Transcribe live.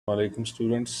Alaikum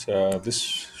students. This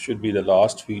should be the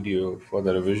last video for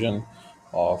the revision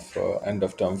of end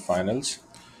of term finals.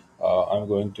 I'm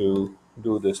going to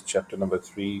do this chapter number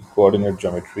 3, coordinate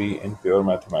geometry in pure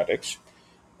mathematics.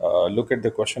 Look at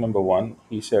the question number 1.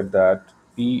 He said that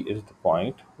P is the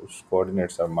point whose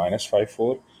coordinates are minus 5,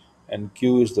 4, and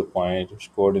Q is the point whose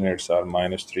coordinates are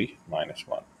minus 3, minus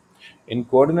 1. In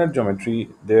coordinate geometry,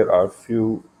 there are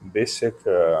few basic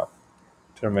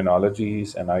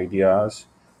terminologies and ideas.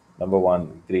 Number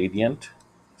one, gradient.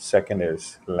 Second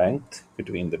is length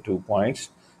between the 2 points,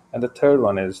 and the third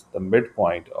one is the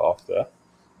midpoint of the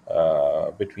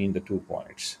between the 2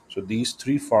 points. So these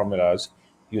three formulas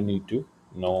you need to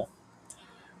know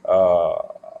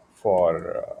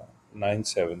for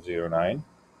 9709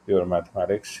 pure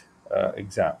mathematics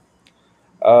exam.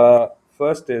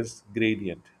 First is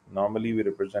gradient. Normally, we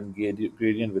represent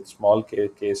gradient with small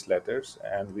case letters,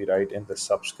 and we write in the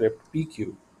subscript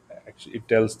PQ. Actually, it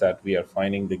tells that we are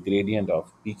finding the gradient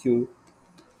of PQ.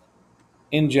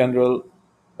 In general,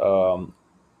 um,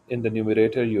 in the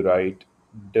numerator, you write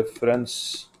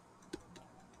difference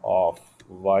of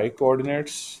y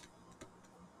coordinates,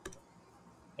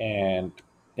 and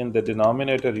in the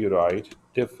denominator, you write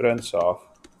difference of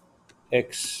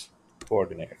x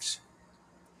coordinates.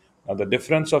 Now, the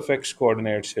difference of x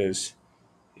coordinates is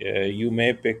you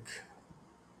may pick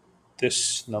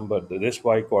this number, this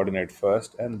y coordinate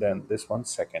first, and then this one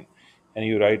second. And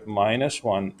you write minus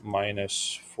 1,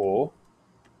 minus 4,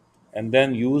 and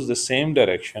then use the same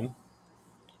direction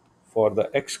for the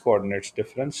x coordinates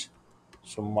difference.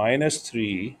 So minus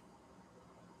 3,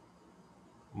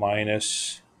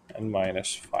 minus, and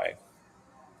minus 5.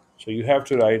 So you have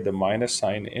to write the minus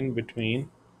sign in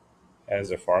between as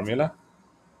a formula.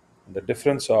 The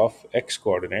difference of x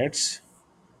coordinates,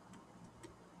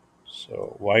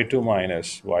 so y2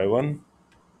 minus y1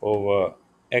 over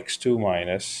x2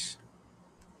 minus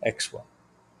x1.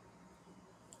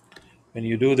 When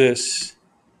you do this,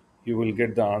 you will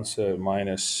get the answer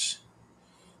minus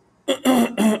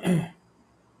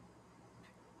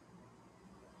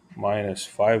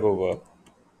 5 over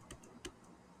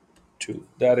 2.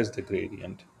 That is the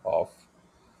gradient of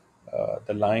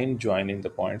the line joining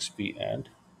the points P and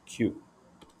Q.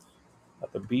 Now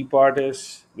the B part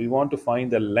is we want to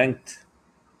find the length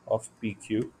of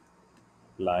PQ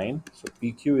line. So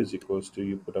PQ is equals to,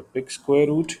 you put a big square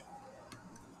root.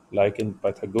 Like in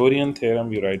Pythagorean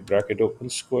theorem, you write bracket open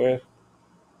square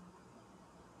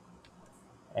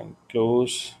and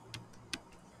close.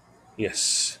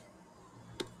 Yes.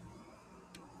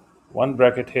 One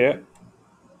bracket here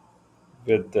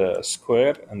with the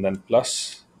square, and then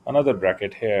plus another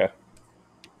bracket here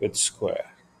with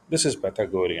square. This is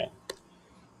Pythagorean.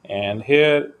 And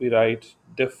here we write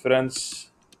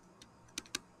difference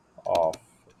of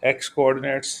x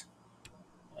coordinates,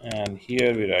 and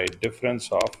here we write difference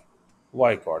of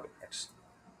y coordinates.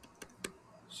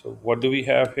 So what do we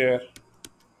have here?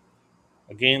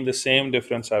 Again, the same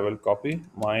difference I will copy,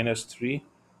 minus 3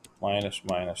 minus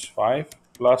minus 5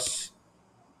 plus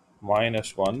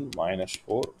minus 1 minus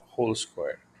 4 whole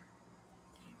square.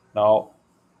 Now,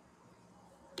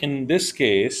 in this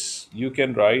case, you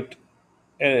can write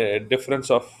a difference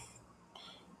of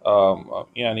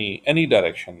any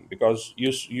direction, because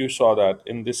you saw that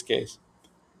in this case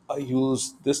I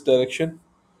use this direction.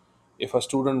 If a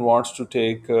student wants to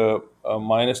take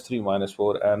minus 3 minus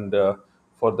 4, and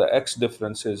for the x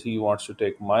differences he wants to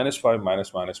take minus 5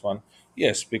 minus minus 1,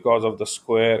 yes, because of the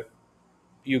square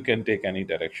you can take any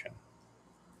direction,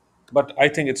 but I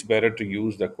think it's better to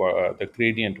use the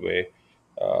gradient way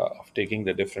of taking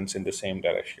the difference in the same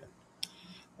direction.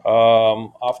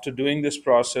 After doing this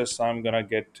process, I'm gonna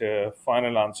get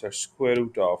final answer square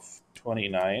root of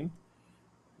 29,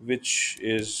 which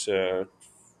is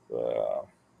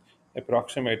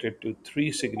approximated to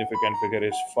three significant figure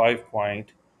is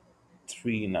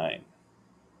 5.39.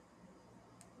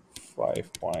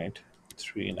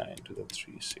 5.39 to the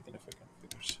three significant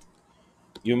figures.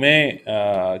 You may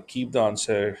keep the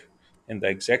answer in the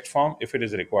exact form if it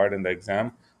is required in the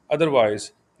exam.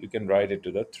 Otherwise, you can write it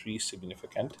to the three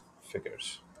significant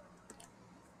figures.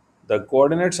 The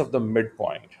coordinates of the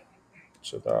midpoint.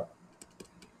 So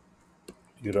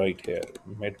you write here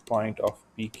midpoint of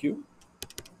PQ.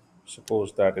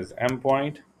 Suppose that is M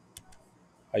point.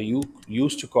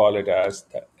 Used to call it as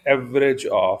the average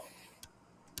of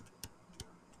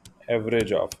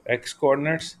x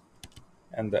coordinates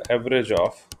and the average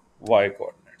of y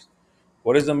coordinates.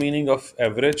 What is the meaning of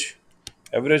average?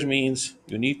 Average means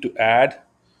you need to add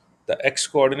the x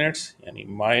coordinates, yani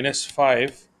minus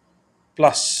 5,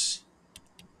 plus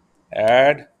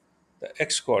add the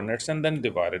x coordinates and then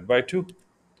divide it by 2.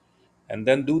 and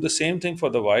then do the same thing for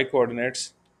the y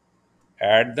coordinates,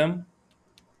 add them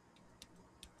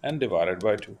and divide it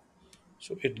by 2.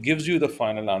 So it gives you the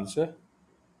final answer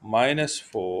minus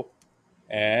 4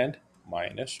 and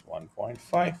minus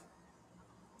 1.5.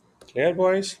 Clear,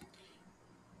 boys?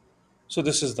 So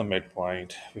this is the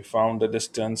midpoint. We found the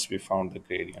distance, we found the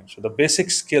gradient. So the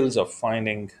basic skills of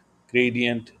finding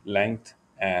gradient, length,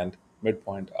 and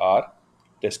midpoint are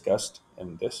discussed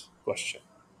in this question.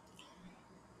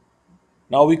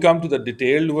 Now we come to the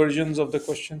detailed versions of the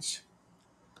questions,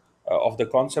 of the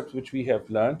concepts which we have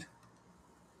learned.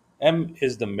 M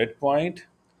is the midpoint,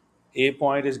 A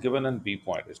point is given, and B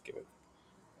point is given.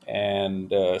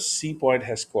 And C point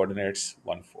has coordinates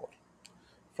 1, 4.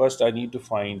 First, I need to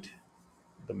find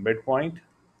the midpoint,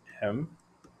 M,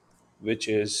 which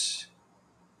is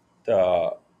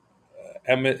the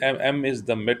M is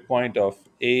the midpoint of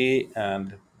A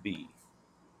and B.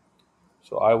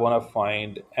 So I want to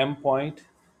find M point,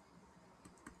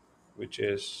 which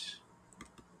is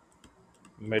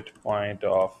midpoint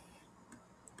of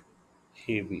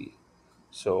AB.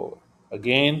 So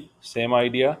again, same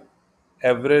idea,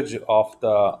 average of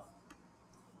the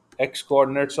x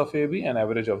coordinates of AB and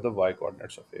average of the y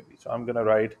coordinates of AB. So I'm going to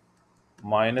write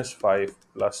minus 5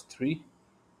 plus 3,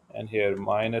 and here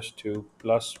minus 2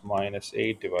 plus minus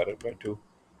 8 divided by 2.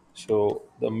 So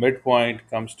the midpoint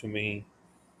comes to me,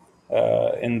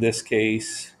 in this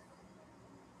case,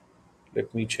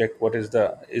 let me check what is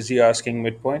the, is he asking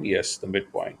midpoint? Yes, the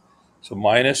midpoint. So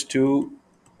minus 2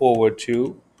 over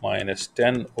 2 minus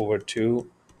 10 over 2,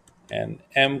 and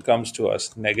m comes to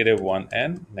us negative 1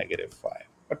 and negative 5.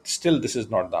 But still, this is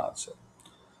not the answer.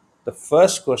 The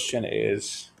first question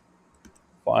is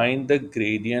find the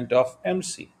gradient of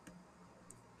MC.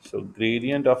 So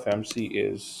gradient of MC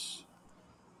is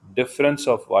difference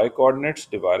of y coordinates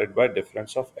divided by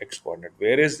difference of x coordinate.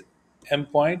 Where is M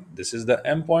point? This is the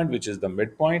M point, which is the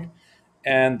midpoint,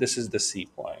 and this is the C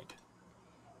point.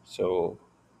 So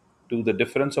do the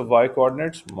difference of y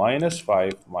coordinates, minus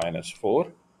 5 minus 4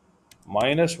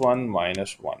 minus 1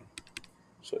 minus 1.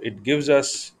 So it gives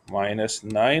us minus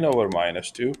 9 over minus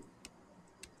 2.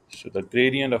 So the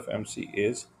gradient of MC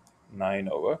is 9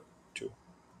 over 2.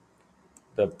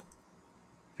 The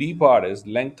B part is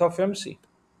length of MC.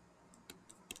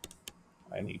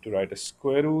 I need to write a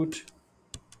square root,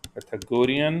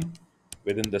 Pythagorean.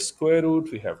 Within the square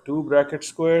root, we have two bracket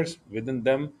squares. Within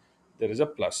them, there is a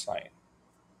plus sign.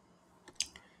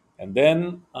 And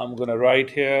then I'm going to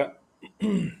write here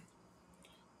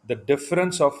the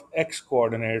difference of x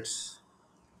coordinates.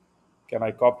 Can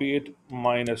I copy it?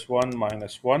 Minus 1,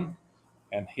 minus 1.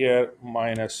 And here,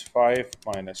 minus 5,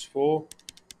 minus 4.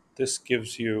 This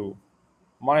gives you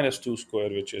minus 2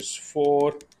 squared, which is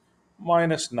 4,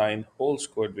 minus 9 whole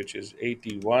squared, which is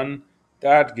 81.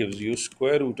 That gives you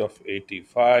square root of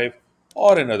 85,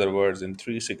 or in other words, in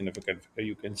three significant figure,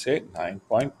 you can say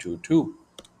 9.22.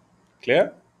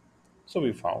 Clear? So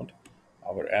we found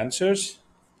our answers.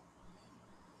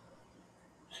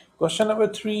 Question number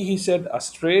 3, he said a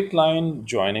straight line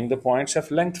joining the points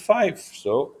of length 5.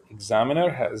 So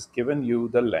examiner has given you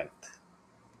the length.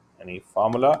 Any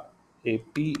formula?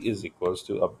 AP is equals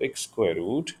to a big square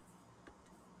root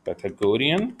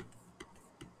Pythagorean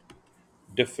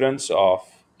difference of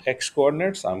x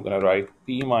coordinates. I'm going to write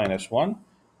p minus 1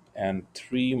 and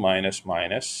 3 minus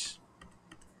minus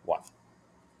 1.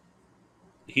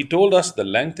 He told us the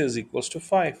length is equals to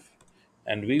 5,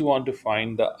 and we want to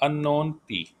find the unknown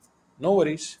p. No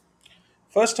worries.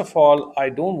 First of all, I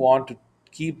don't want to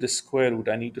keep the square root.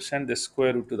 I need to send the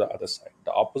square root to the other side.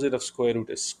 The opposite of square root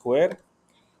is square.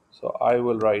 So I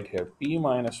will write here p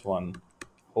minus 1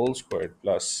 whole squared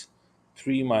plus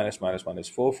 3 minus minus 1 is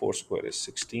 4. 4 squared is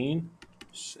 16.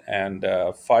 And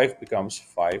 5 becomes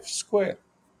 5 squared.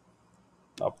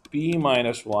 Now p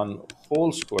minus 1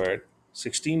 whole squared,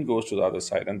 16 goes to the other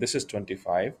side, and this is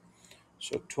 25.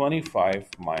 So 25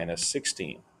 minus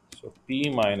 16. So p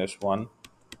minus 1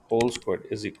 whole squared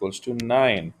is equals to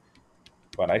 9.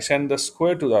 When I send the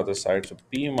square to the other side, so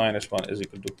p minus 1 is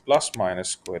equal to plus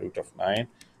minus square root of 9.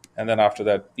 And then after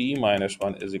that, p minus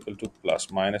 1 is equal to plus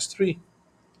minus 3.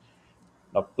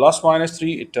 Now, plus minus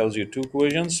 3, it tells you two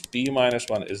equations. P minus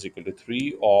 1 is equal to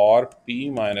 3, or P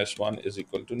minus 1 is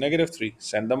equal to negative 3.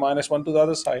 Send the minus 1 to the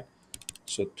other side.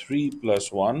 So 3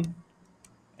 plus 1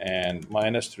 and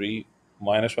minus 3,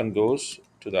 minus 1 goes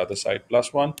to the other side,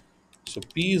 plus 1. So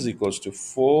P is equals to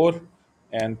 4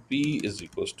 and P is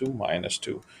equals to minus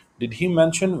 2. Did he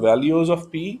mention values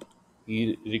of P?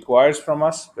 He requires from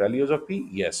us values of P?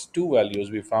 Yes, two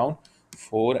values we found,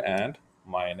 4 and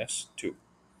minus 2.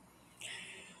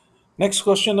 Next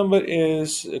question number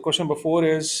 4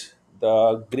 is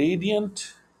the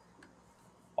gradient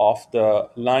of the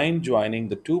line joining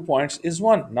the 2 points is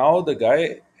 1. Now the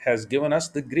guy has given us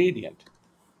the gradient.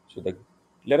 So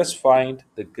let us find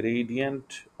the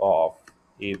gradient of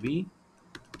AB,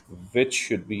 which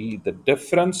should be the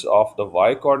difference of the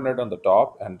y coordinate on the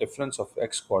top and difference of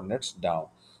x coordinates down.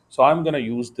 So I'm going to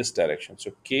use this direction.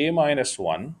 So k minus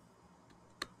 1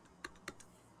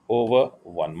 over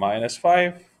 1 minus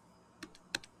 5.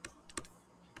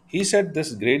 He said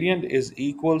this gradient is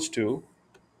equals to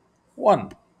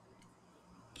 1.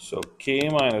 So k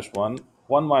minus 1,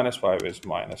 1 minus 5 is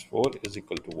minus 4 is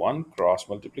equal to 1 cross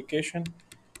multiplication.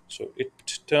 So it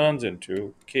turns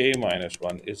into k minus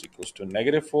 1 is equals to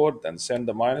negative 4. Then send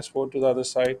the minus 4 to the other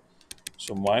side.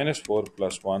 So minus 4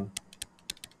 plus 1,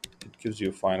 it gives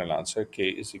you final answer. K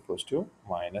is equals to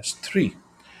minus 3.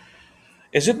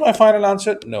 Is it my final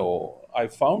answer? No. I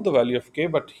found the value of k,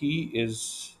 but he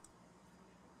is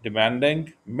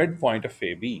demanding midpoint of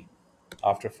AB.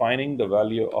 After finding the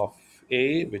value of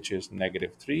A, which is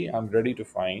negative 3, I'm ready to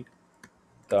find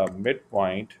the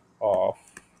midpoint of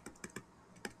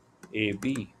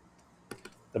AB.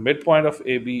 The midpoint of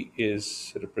AB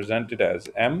is represented as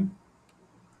M.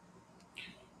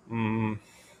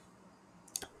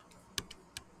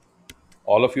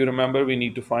 All of you remember we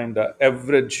need to find the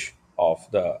average of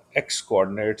the x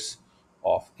coordinates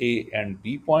of A and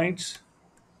B points.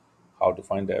 How to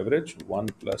find the average? 1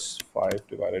 plus 5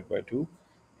 divided by 2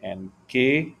 and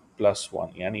k plus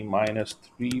 1, yani minus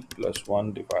 3 plus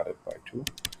 1 divided by 2.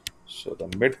 So the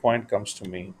midpoint comes to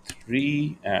me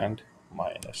 3 and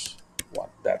minus 1.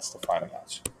 That's the final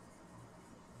answer.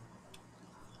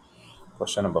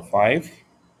 Question number 5.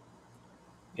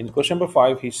 In question number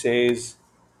 5, he says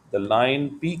the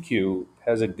line PQ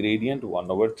has a gradient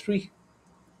 1 over 3.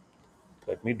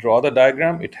 Let me draw the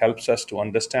diagram. It helps us to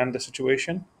understand the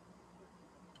situation.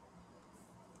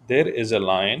 There is a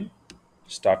line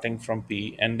starting from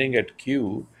P ending at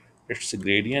Q. Its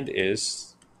gradient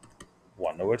is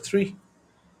 1 over 3.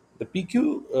 The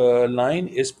PQ line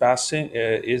is passing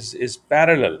is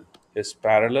parallel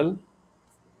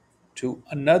to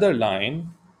another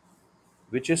line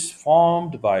which is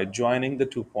formed by joining the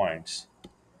 2 points.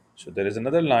 So there is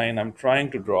another line. I'm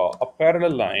trying to draw a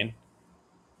parallel line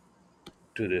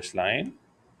to this line.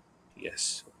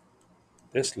 Yes,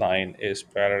 this line is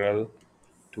parallel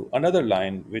to another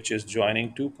line which is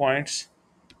joining 2 points.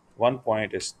 One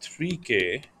point is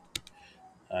 3k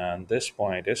and this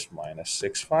point is minus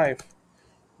 6,5.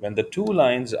 When the two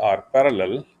lines are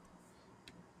parallel,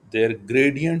 their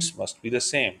gradients must be the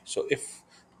same. So if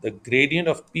the gradient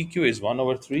of PQ is 1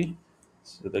 over 3,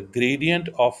 so the gradient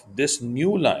of this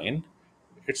new line,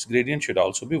 its gradient should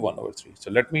also be 1 over 3.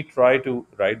 So let me try to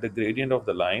write the gradient of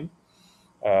the line.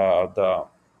 That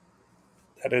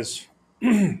is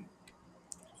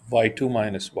y2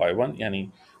 minus y1,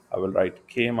 yani I will write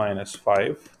k minus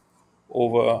 5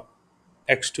 over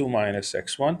x2 minus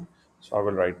x1. So I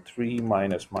will write 3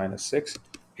 minus minus 6.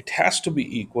 It has to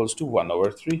be equals to 1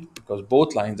 over 3 because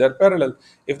both lines are parallel.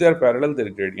 If they are parallel, their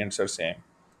gradients are same.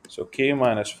 So k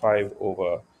minus 5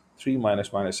 over 3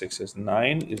 minus minus 6 is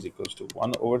 9 is equals to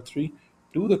 1 over 3.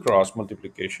 Do the cross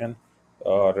multiplication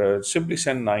or simply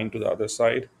send 9 to the other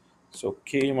side. So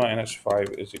k minus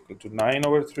 5 is equal to 9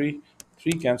 over 3.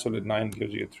 3 cancel with 9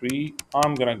 gives you 3.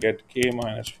 I'm going to get k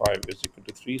minus 5 is equal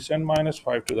to 3. Send minus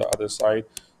 5 to the other side.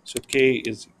 So k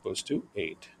is equals to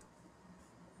 8.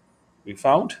 We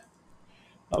found.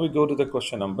 Now we go to the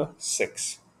question number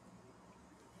 6.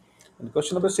 In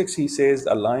question number 6, he says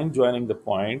a line joining the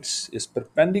points is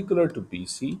perpendicular to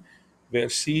BC, where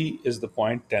C is the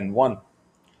point 10, 1.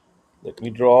 Let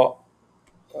me draw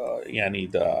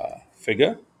yani the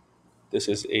figure. This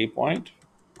is A point,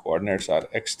 coordinates are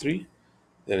x3.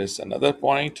 There is another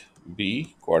point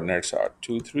B, coordinates are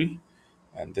 2, 3,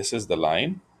 and this is the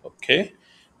line, okay?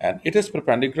 And it is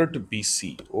perpendicular to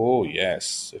BC. Oh,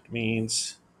 yes, it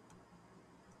means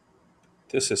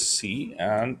this is C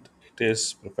and it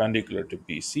is perpendicular to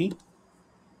BC.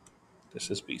 This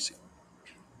is BC.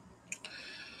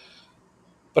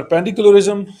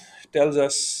 Perpendicularism tells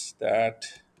us that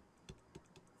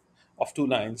of two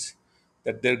lines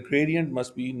that their gradient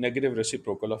must be negative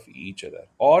reciprocal of each other,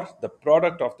 or the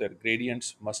product of their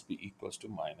gradients must be equals to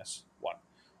minus 1.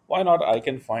 Why not? I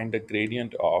can find the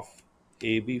gradient of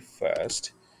AB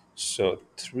first. So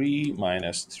 3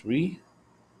 minus 3,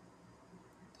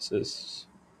 this is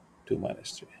 2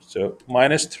 minus 3. So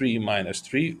minus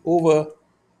 3 over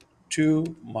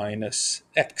 2 minus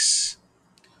x.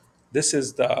 This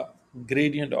is the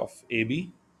gradient of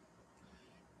AB.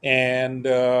 And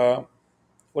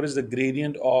what is the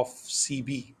gradient of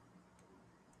CB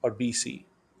or BC?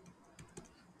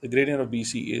 the gradient of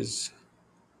BC is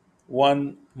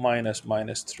 1 minus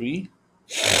minus 3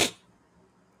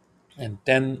 and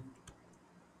 10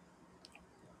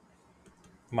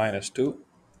 minus 2.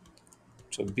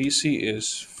 So BC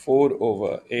is 4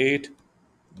 over 8.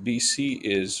 BC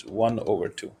is 1 over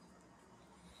 2.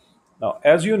 Now,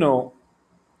 as you know,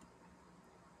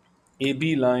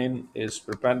 AB line is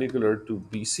perpendicular to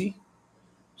BC.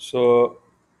 So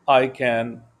I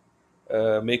can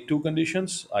make two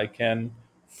conditions. I can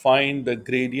find the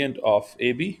gradient of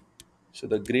AB. So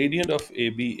the gradient of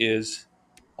AB is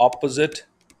opposite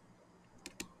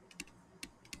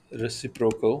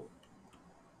reciprocal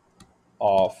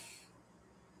of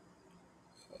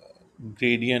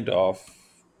gradient of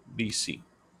BC.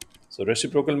 So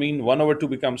reciprocal mean 1 over 2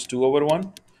 becomes 2 over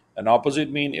 1. And opposite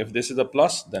mean if this is a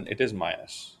plus, then it is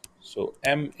minus. So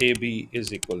MAB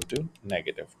is equal to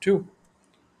negative 2.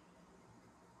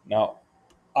 Now,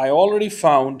 I already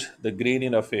found the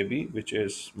gradient of AB, which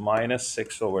is minus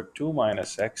 6 over 2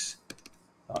 minus x.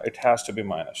 Now, it has to be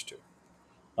minus 2.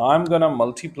 Now, I'm going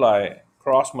to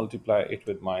cross multiply it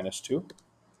with minus 2.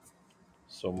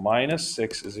 So minus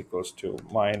 6 is equals to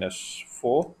minus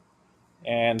 4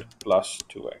 and plus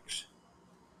 2x.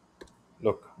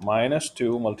 Look, minus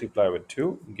 2 multiplied with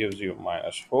 2 gives you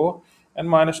minus 4, and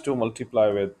minus 2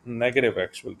 multiplied with negative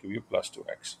x will give you plus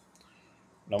 2x.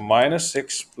 Now, minus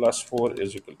 6 plus 4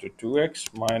 is equal to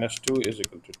 2x, minus 2 is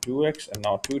equal to 2x, and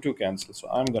now 2 cancel, so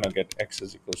I'm going to get x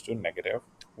is equals to negative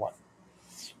 1.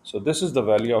 So this is the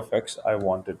value of x I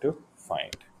wanted to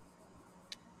find.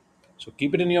 So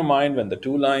keep it in your mind, when the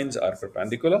two lines are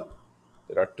perpendicular,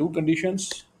 there are two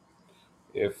conditions.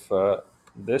 If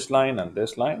this line and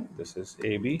this line, this is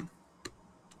AB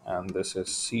and this is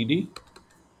CD,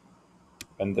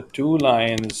 when the two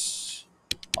lines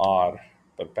are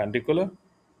perpendicular,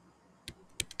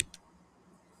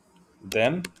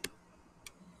 then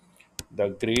the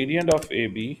gradient of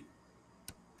AB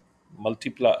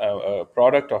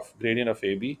product of gradient of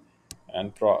AB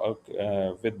and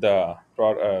with the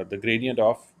gradient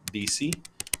of BC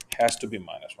has to be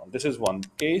minus 1. This is one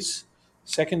case.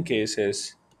 Second case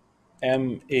is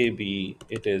MAB,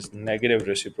 it is negative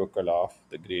reciprocal of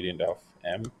the gradient of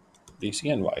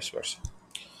MBC and vice versa.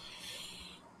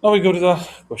 Now we go to the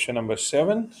question number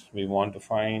 7. We want to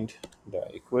find the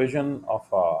equation of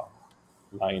a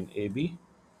line AB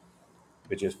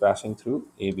which is passing through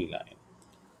AB line.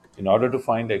 In order to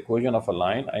find the equation of a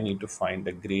line, I need to find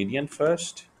the gradient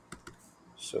first.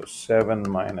 So 7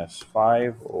 minus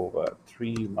 5 over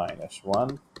 3 minus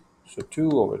 1. So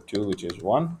 2 over 2, which is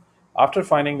 1. After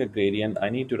finding the gradient, I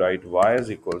need to write y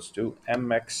is equals to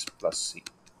mx plus c.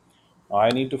 Now I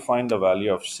need to find the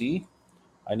value of c.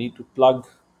 I need to plug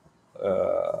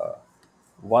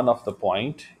one of the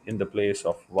point in the place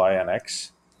of y and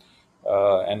x.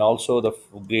 And also the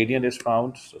gradient is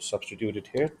found, so substitute it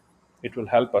here. It will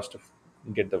help us to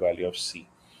get the value of c.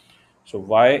 So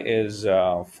y is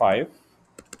 5,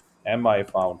 m I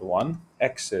found 1,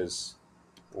 x is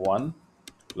 1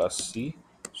 plus c.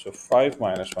 So 5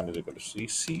 minus 1 is equal to c.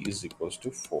 C is equals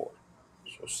to 4.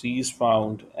 So c is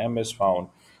found, m is found.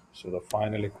 So the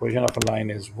final equation of a line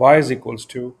is y is equals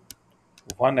to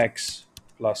 1x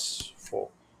plus 4.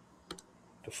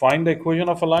 To find the equation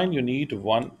of a line, you need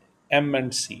one m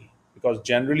and c, because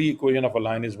generally equation of a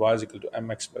line is y is equal to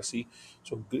mx plus c.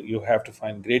 So you have to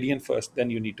find gradient first, then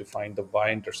you need to find the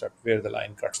y-intercept where the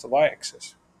line cuts the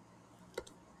y-axis.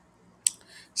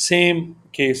 Same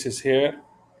case is here.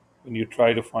 When you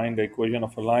try to find the equation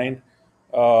of a line,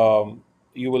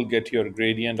 you will get your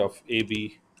gradient of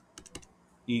AB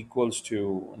equals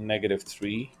to negative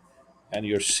 3, and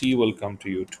your c will come to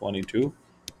you 22,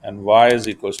 and y is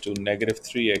equals to negative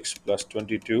 3x plus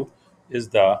 22 is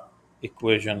the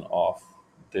equation of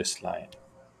this line,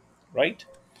 right?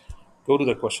 Go to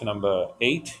the question number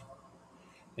 8.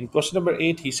 In question number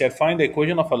 8, he said find the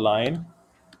equation of a line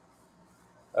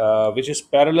which is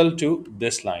parallel to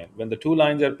this line. When the two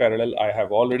lines are parallel, I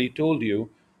have already told you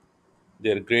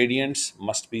their gradients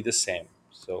must be the same.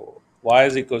 So y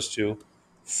is equals to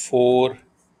 4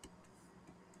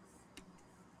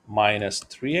 minus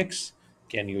 3x.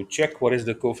 Can you check what is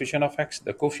the coefficient of x?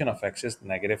 The coefficient of x is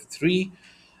negative 3.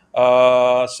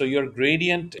 So your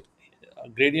gradient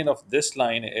of this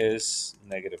line is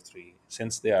negative 3.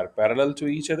 Since they are parallel to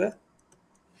each other,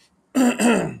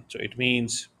 so it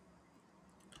means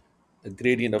the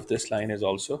gradient of this line is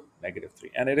also negative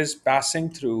 3. And it is passing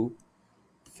through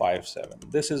 5, 7.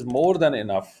 This is more than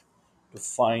enough to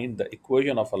find the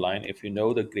equation of a line if you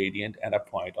know the gradient and a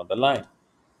point on the line.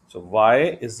 So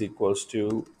y is equals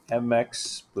to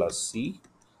mx plus c.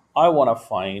 I want to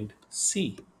find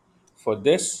c. For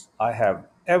this, I have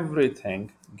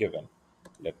everything given.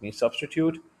 Let me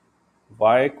substitute.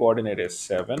 Y coordinate is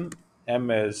 7,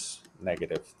 m is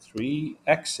 -3,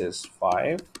 x is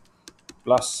 5,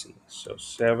 plus c. So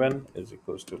 7 is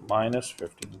equals to minus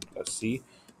 15 plus c.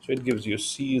 So it gives you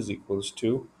c is equals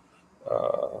to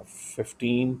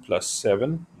 15 plus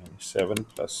 7, and 7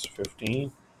 plus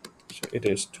 15. So it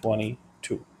is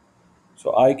 22.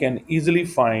 So I can easily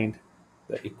find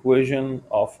the equation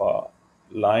of a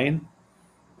line,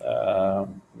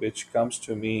 which comes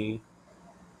to me.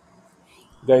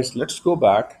 Guys, let's go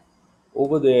back.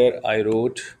 Over there, I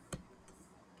wrote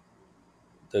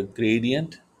the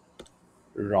gradient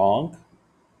wrong.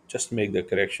 Just make the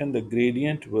correction. The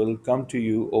gradient will come to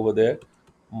you over there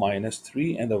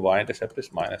 -3, and the y-intercept is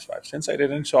 -5. Since I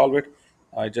didn't solve it,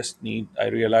 I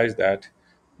realized that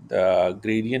the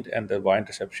gradient and the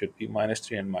y-intercept should be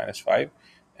 -3 and -5,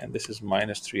 and this is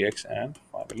 -3x and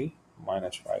finally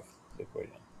 -5, the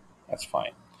equation. That's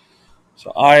fine.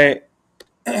 So I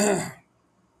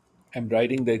am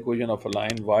writing the equation of a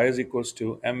line. Y is equals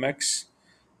to mx.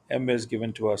 M is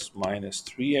given to us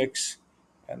 -3x,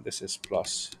 and this is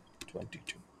plus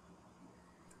 22.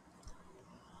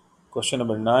 Question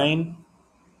number 9.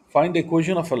 Find the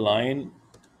equation of a line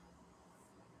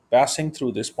passing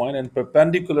through this point and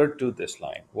perpendicular to this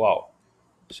line. Wow.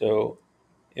 So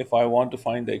if I want to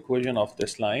find the equation of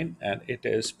this line and it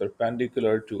is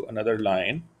perpendicular to another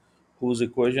line whose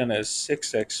equation is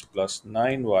 6x plus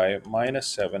 9y minus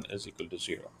 7 is equal to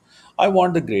 0. I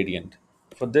want the gradient.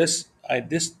 For this,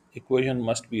 this equation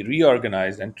must be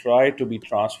reorganized and try to be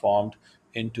transformed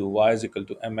into y is equal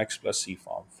to mx plus c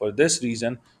form. For this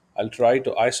reason, I'll try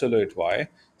to isolate y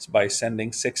by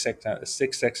sending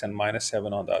 6x and minus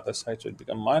 7 on the other side. So it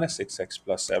becomes minus 6x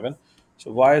plus 7.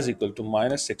 So y is equal to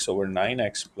minus 6 over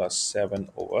 9x plus 7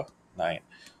 over 9.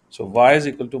 So y is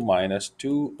equal to minus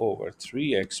 2 over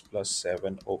 3x plus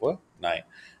 7 over 9.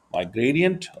 My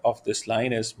gradient of this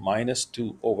line is minus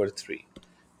 2 over 3.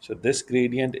 So this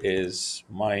gradient is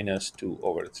minus 2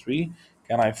 over 3.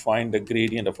 Can I find the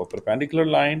gradient of a perpendicular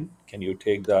line? Can you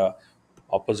take the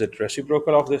opposite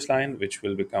reciprocal of this line, which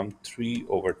will become 3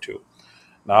 over 2.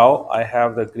 Now I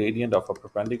have the gradient of a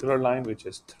perpendicular line, which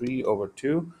is 3 over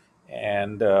 2,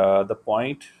 and the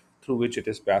point through which it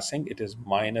is passing, it is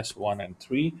 -1 and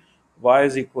 3. Y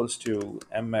is equals to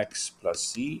mx plus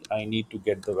c. I need to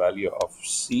get the value of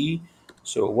c.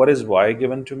 So what is y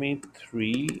given to me?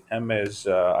 3. M is,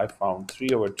 I found 3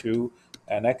 over 2,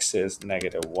 and x is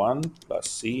 -1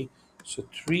 plus c. So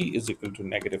 3 is equal to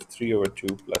 -3 over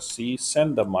 2 plus c.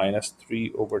 Send the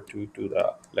 -3 over 2 to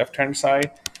the left hand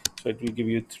side. So it will give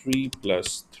you 3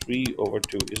 plus 3 over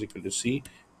 2 is equal to c.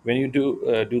 When you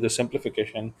do the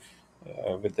simplification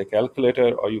with the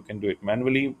calculator, or you can do it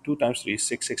manually, 2 times 3 is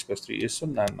 6, 6 plus 3 is, so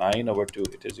 9 over 2,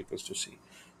 it is equals to c.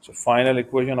 So final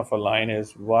equation of a line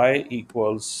is y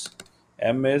equals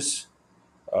m is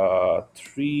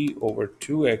 3 over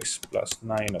 2x plus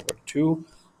 9 over 2.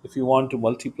 If you want to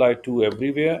multiply 2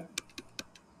 everywhere,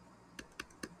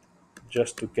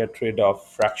 just to get rid of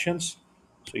fractions,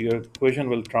 so your equation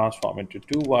will transform into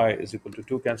 2y is equal to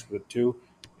 2 cancel with 2.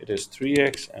 It is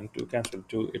 3x, and 2 cancel with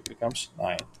 2. It becomes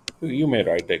 9. You may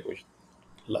write the equation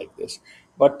like this,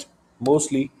 but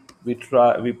mostly we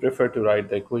prefer to write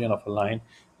the equation of a line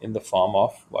in the form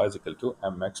of y is equal to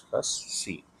mx plus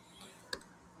c.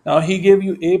 Now he gave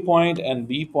you A point and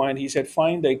B point. He said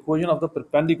find the equation of the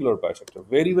perpendicular bisector.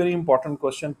 Very, very important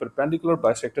question. Perpendicular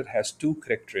bisector has two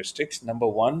characteristics. Number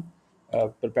one,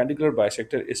 perpendicular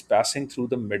bisector is passing through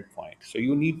the midpoint. So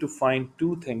you need to find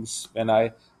two things when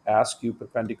I ask you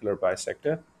perpendicular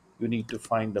bisector. You need to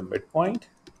find the midpoint,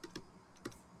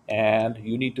 and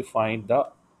you need to find the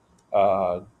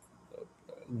uh,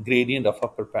 gradient of a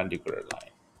perpendicular line.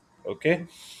 Okay,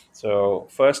 so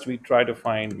first we try to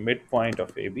find midpoint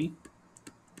of AB.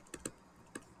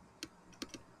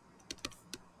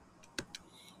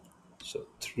 So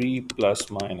 3 plus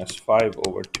minus 5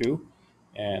 over 2,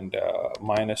 and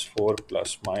minus 4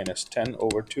 plus minus 10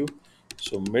 over 2.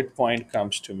 So midpoint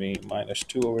comes to me minus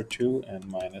 2 over 2 and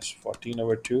minus 14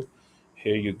 over 2.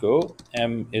 Here you go.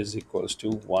 M is equals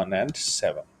to 1 and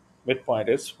 7. Midpoint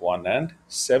is 1 and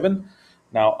 7.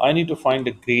 Now I need to find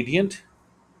the gradient.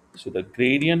 So the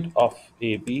gradient of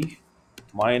AB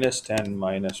minus 10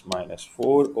 minus minus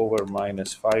 4 over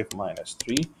minus 5 minus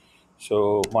 3.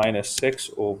 So minus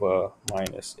 6 over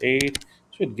minus 8.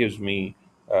 So it gives me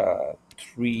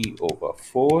 3 over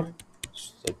 4.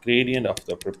 So the gradient of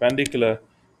the perpendicular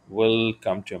will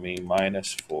come to me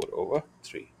minus 4 over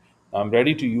 3. Now I'm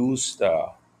ready to use the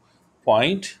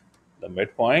point, the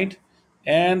midpoint,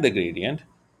 and the gradient,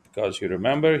 because you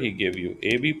remember he gave you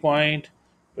AB point,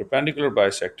 Perpendicular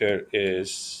bisector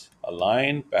is a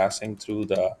line passing through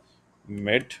the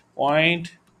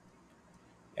midpoint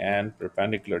and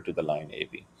perpendicular to the line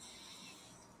AB.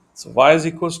 So y is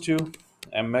equals to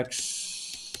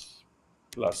mx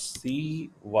plus c.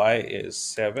 Y is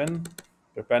 7.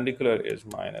 Perpendicular is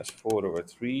minus 4 over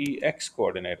 3. X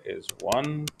coordinate is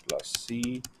 1 plus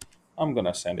c. I'm going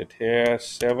to send it here.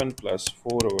 7 plus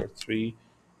 4 over 3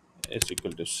 is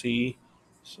equal to c.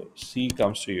 So c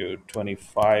comes to you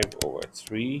 25 over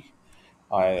 3.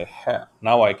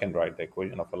 Now I can write the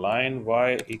equation of a line.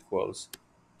 Y equals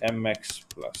mx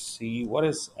plus c. What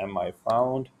is m I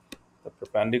found? The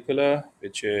perpendicular,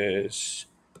 which is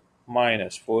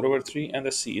minus 4 over 3, and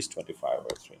the c is 25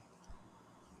 over 3.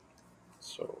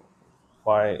 So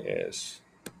y is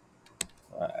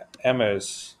m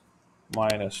is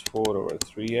minus 4 over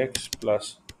 3x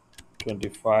plus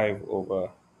 25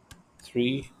 over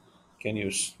 3. Can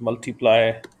you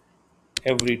multiply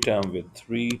every term with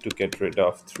 3 to get rid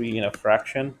of 3 in a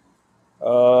fraction?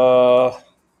 Uh,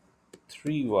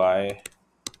 3y,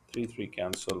 3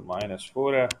 cancel, minus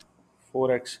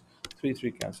 4x,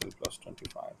 3 cancel, plus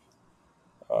 25.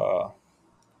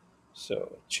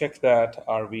 So check that.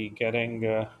 Are we getting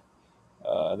the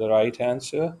right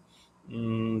answer?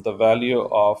 The value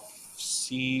of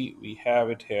c, we have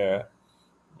it here.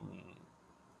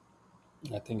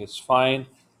 I think it's fine.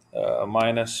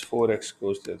 Minus 4x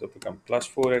goes there to become plus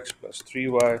 4x plus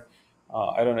 3y.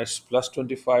 I don't know, it's plus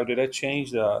 25. Did I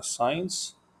change the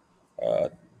signs?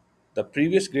 The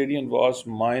previous gradient was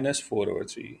minus 4 over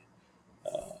 3.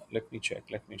 Let me check.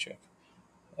 Let me check.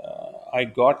 I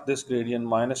got this gradient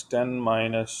minus 10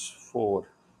 minus 4.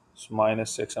 It's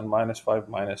minus 6 and minus 5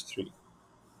 minus 3.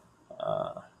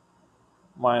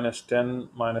 Minus 10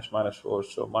 minus minus 4.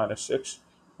 So minus 6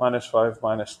 minus 5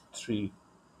 minus 3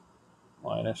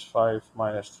 minus 5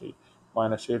 minus 3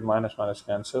 minus 8 minus minus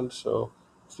cancelled. So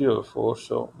 3 over 4.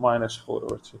 So minus 4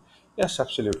 over 3. Yes,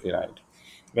 absolutely right.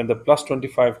 When the plus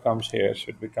 25 comes here, so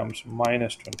it becomes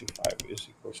minus 25 is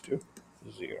equals to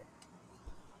 0.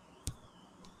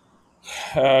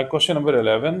 Question number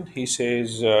 11, he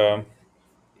says A,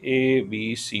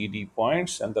 B, C, D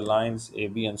points, and the lines A,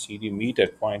 B, and C, D meet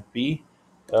at point P.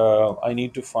 I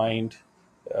need to find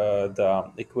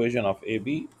the equation of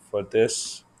AB. For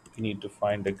this, we need to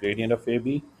find the gradient of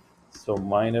AB. So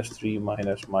minus 3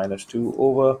 minus minus 2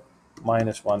 over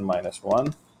minus 1 minus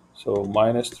 1. So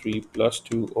minus 3 plus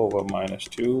 2 over minus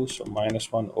 2. So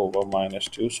minus 1 over minus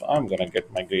 2. So I'm going to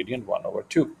get my gradient 1 over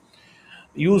 2.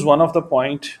 Use one of the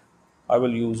point. I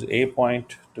will use a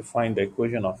point to find the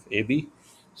equation of AB.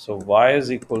 So y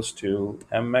is equals to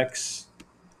mx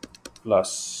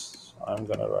plus, I'm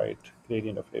going to write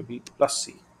gradient of AB plus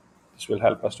c. This will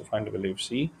help us to find the value of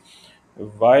c.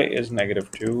 Y is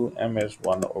negative 2, m is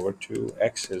 1 over 2,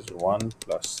 x is 1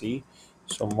 plus c.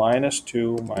 So minus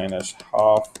 2 minus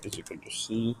half is equal to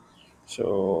c.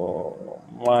 So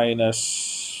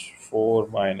minus 4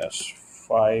 minus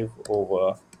 5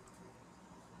 over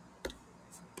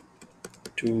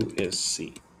 2 is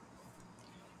c.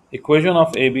 Equation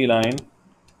of AB line,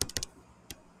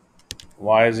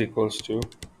 y is equals to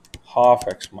half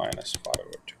x minus 5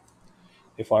 over 2.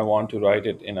 If I want to write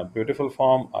it in a beautiful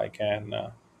form, I can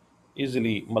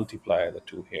easily multiply the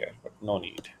 2 here, but no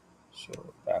need.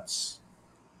 So that's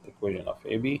the equation of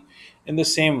AB. In the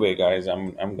same way, guys,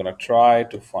 I'm going to try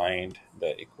to find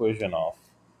the equation of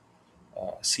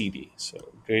CD. So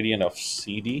gradient of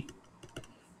CD,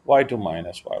 y2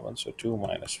 minus y1, so 2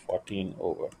 minus 14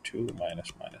 over 2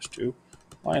 minus minus 2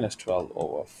 minus 12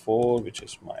 over 4, which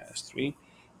is minus 3.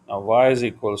 Now y is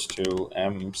equals to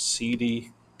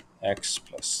mcd x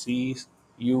plus c.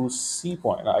 Use c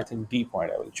point. I think d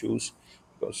point I will choose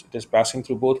because it is passing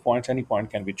through both points. Any point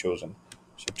can be chosen.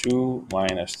 So 2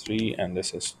 minus 3, and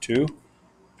this is 2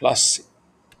 plus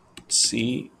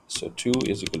c. So 2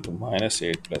 is equal to minus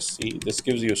 8 plus c. This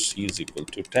gives you c is equal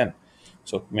to 10.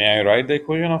 So may I write the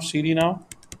equation of CD now?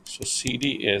 So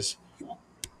CD is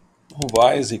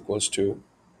y is equals to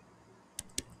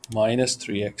minus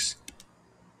 3x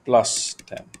plus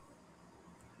 10.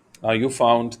 Now you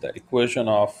found the equation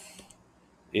of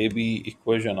AB,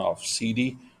 equation of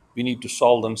CD. We need to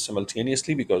solve them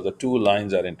simultaneously because the two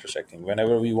lines are intersecting.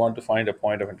 Whenever we want to find a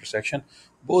point of intersection,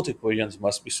 both equations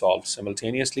must be solved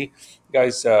simultaneously.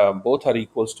 Guys, both are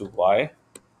equals to y.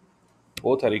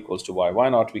 Both are equals to y. Why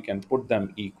not? We can put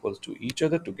them equals to each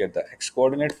other to get the x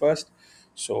coordinate first.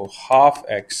 So half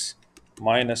x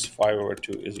minus 5 over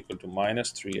 2 is equal to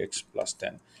minus 3x plus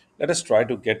 10. Let us try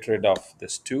to get rid of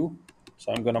this 2.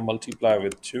 So I'm going to multiply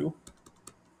with 2.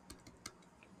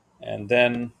 And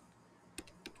then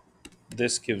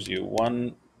this gives you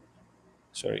 1,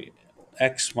 sorry,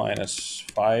 x minus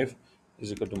 5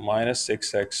 is equal to minus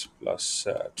 6x plus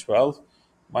 12.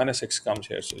 Minus x comes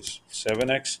here, so it's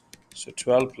 7x. So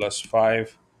 12 plus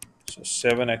 5, so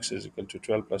 7x is equal to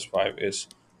 12 plus 5 is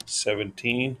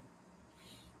 17.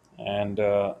 And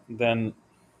then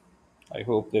I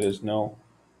hope there is no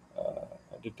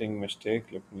editing mistake.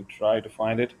 Let me try to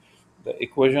find it. The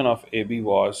equation of AB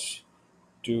was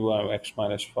 2x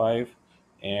minus 5,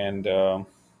 and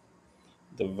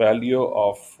the value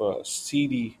of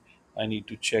CD, I need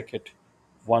to check it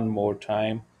one more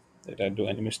time. Did I do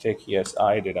any mistake? Yes,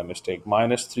 I did a mistake.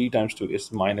 Minus 3 times 2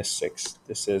 is minus 6.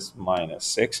 This is minus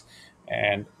 6,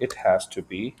 and it has to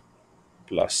be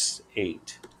plus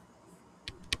 8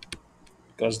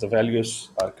 because the values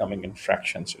are coming in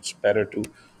fractions. It's better to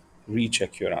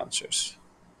recheck your answers.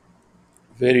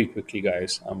 Very quickly,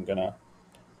 guys, I'm gonna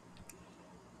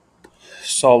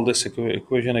solve this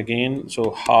equation again.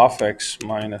 So half x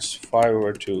minus 5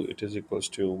 over 2, it is equals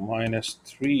to minus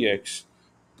 3x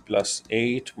plus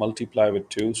 8 multiply with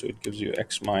 2, so it gives you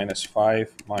x minus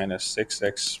 5 minus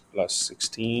 6x plus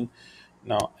 16.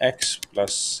 Now x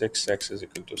plus 6x is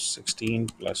equal to 16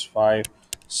 plus 5,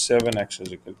 7x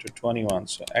is equal to 21,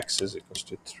 so x is equals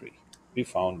to 3. We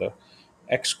found the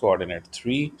x coordinate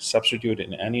 3. Substitute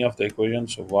in any of the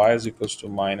equations, so y is equals to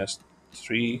minus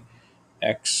 3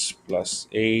 x plus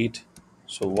 8,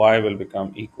 so y will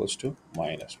become equals to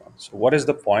minus 1. So what is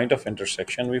the point of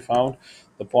intersection we found?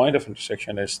 The point of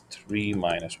intersection is 3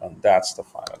 minus 1. That's the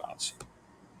final answer.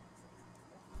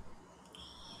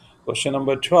 Question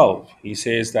number 12, he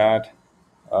says that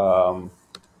the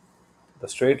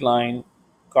straight line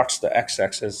cuts the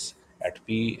x-axis at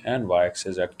P and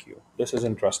y-axis at Q. This is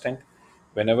interesting.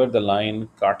 Whenever the line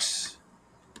cuts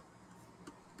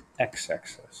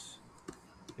x-axis,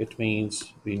 it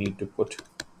means we need to put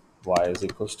y is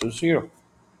equals to 0.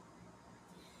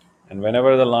 And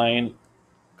whenever the line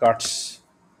cuts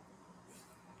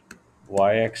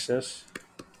y-axis,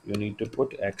 you need to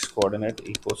put x coordinate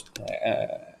equals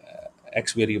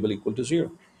x variable equal to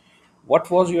 0.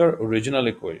 What was your original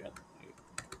equation?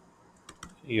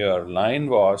 Your line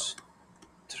was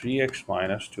 3x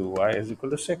minus 2y is equal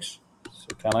to 6. So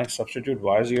can I substitute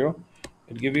y 0?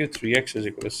 It give you 3x is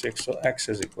equal to 6, so x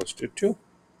is equals to 2,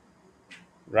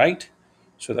 right?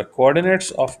 So the coordinates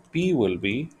of P will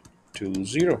be 2,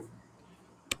 0.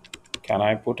 Can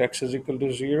I put x is equal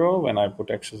to 0? When I put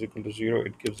x is equal to 0,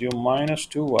 it gives you minus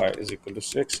 2y is equal to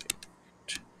 6.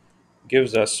 It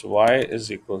gives us y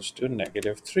is equals to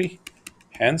negative 3.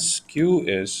 Hence, q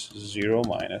is 0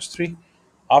 minus 3.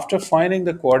 After finding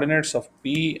the coordinates of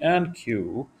p and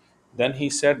q, then he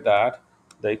said that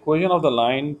the equation of the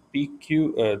line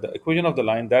PQ, the equation of the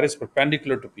line that is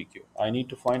perpendicular to PQ. I need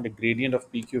to find the gradient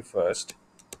of PQ first.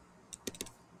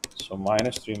 So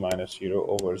minus 3 minus 0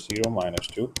 over 0 minus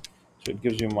 2. So it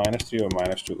gives you minus 3 over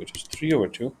minus 2, which is 3 over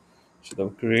 2. So the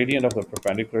gradient of the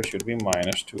perpendicular should be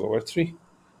minus 2 over 3.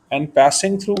 And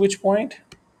passing through which point?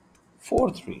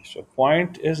 4, 3. So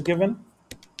point is given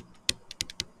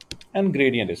and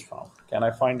gradient is found. Can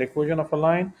I find the equation of a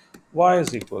line? Y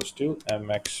is equals to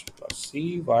mx plus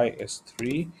c. Y is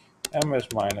 3. M is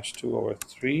minus 2 over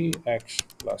 3 x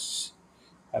plus.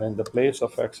 And in the place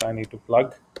of x, I need to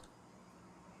plug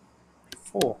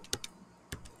 4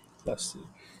 plus c.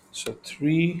 So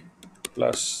 3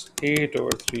 plus 8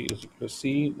 over 3 is equal to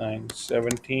c. 9,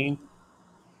 17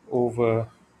 over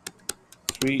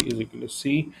 3 is equal to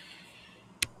c.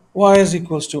 Y is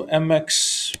equals to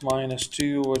mx minus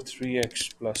 2 over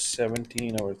 3x plus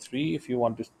 17 over 3. If you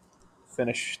want to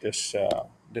finish this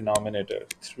denominator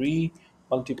 3,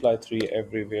 multiply 3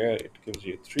 everywhere, it gives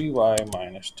you 3y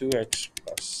minus 2x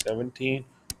plus 17,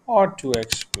 or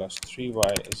 2x plus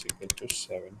 3y is equal to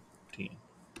 17.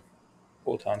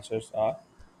 Both answers are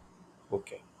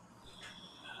okay.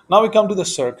 Now we come to the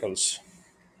circles.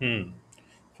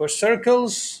 For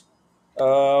circles,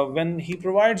 when he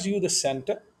provides you the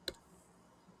center,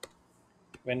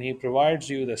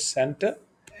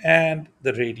 and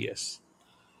the radius,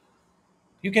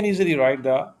 you can easily write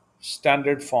the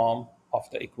standard form of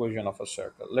the equation of a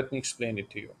circle. Let me explain it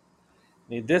to you.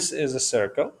 This is a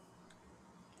circle,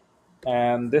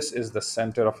 and this is the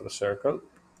center of the circle.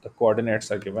 The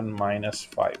coordinates are given minus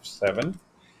 5, 7,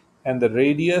 and the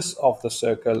radius of the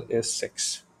circle is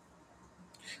 6.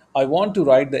 I want to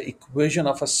write the equation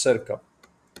of a circle.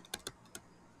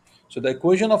 So the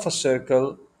equation of a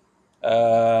circle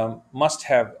must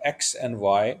have x and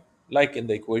y, like in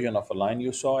the equation of a line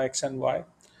you saw x and y.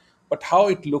 But how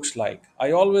it looks like,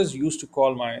 I always used to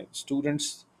call my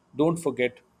students, don't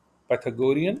forget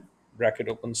Pythagorean, bracket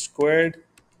open squared,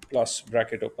 plus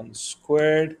bracket open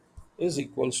squared is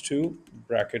equals to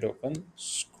bracket open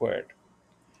squared.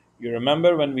 You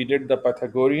remember when we did the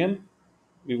Pythagorean,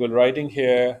 we were writing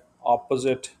here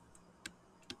opposite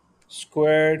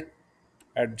squared,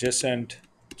 adjacent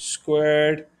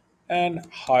squared, and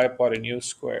hypotenuse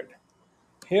squared.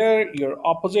 Here, your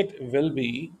opposite will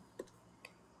be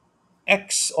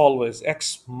x, always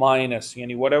x minus,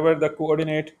 yani whatever the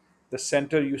coordinate, the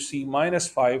center you see minus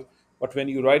 5, but when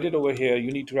you write it over here,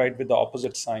 you need to write with the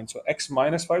opposite sign. So x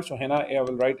minus 5, so here I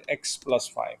will write x plus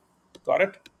 5. Got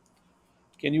it?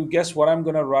 Can you guess what I'm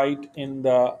going to write in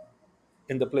the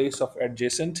place of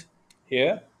adjacent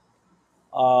here?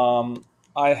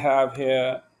 I have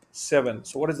here 7.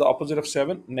 So what is the opposite of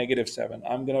 7? Negative 7.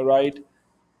 I'm going to write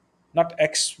not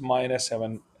x minus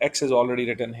 7. X is already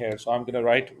written here. So I'm going to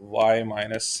write y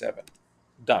minus 7.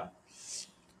 Done.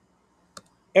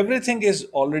 Everything is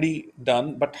already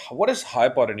done, but what is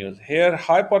hypotenuse? Here,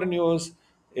 hypotenuse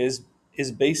is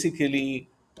basically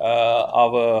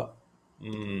our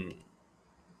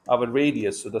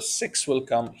radius. So the 6 will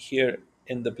come here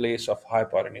in the place of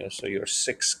hypotenuse. So your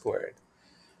 6 squared.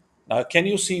 Now, can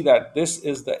you see that this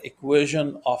is the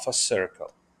equation of a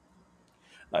circle?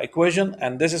 Now, equation,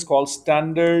 and this is called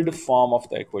standard form of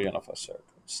the equation of a circle.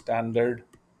 Standard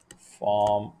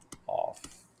form of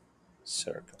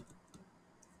circle.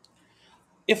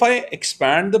 If I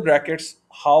expand the brackets,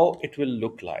 how it will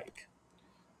look like?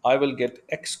 I will get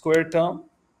x squared term,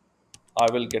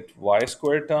 I will get y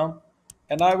squared term,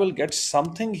 and I will get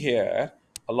something here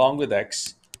along with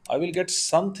x. I will get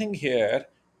something here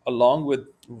along with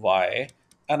y,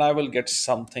 and I will get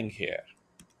something here.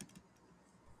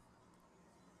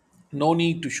 No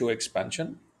need to show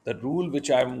expansion. The rule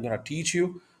which I'm going to teach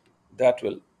you, that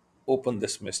will open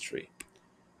this mystery.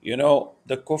 You know,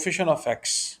 the coefficient of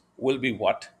x will be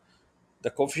what?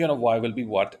 The coefficient of y will be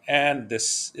what? And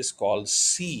this is called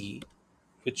c,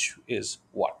 which is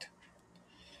what?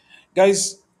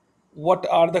 Guys, what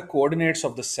are the coordinates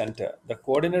of the center? The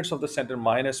coordinates of the center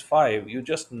minus 5, you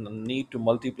just need to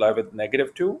multiply with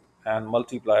negative 2 and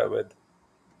multiply with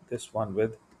this one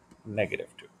with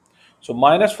negative 2. So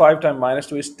minus 5 times minus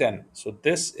 2 is 10. So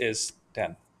this is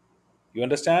 10. You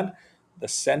understand? The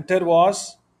center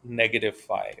was negative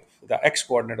 5. The x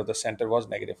coordinate of the center was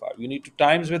negative 5. You need to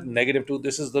times with negative 2.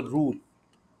 This is the rule.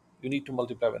 You need to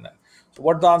multiply with that. So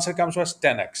what the answer comes was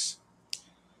 10x.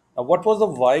 Now, what was the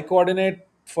y coordinate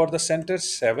for the center?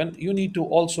 7. You need to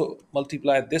also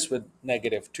multiply this with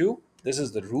negative 2. This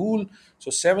is the rule. So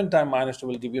 7 times minus 2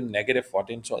 will give you negative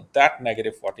 14. So that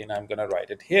negative 14, I'm going to write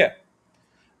it here.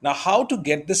 Now, how to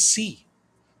get the c?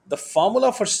 The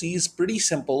formula for c is pretty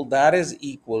simple. That is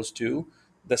equals to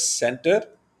the center.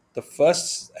 The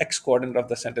first x coordinate of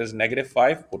the center is negative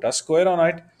 5. Put a square on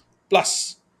it,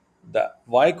 plus the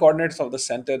y coordinates of the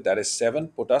center, that is 7.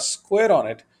 Put a square on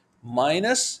it,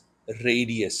 minus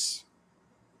radius.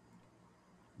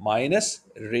 Minus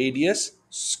radius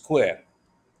square.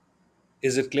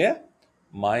 Is it clear?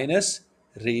 Minus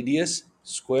radius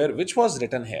square, which was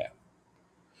written here.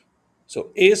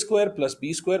 So a square plus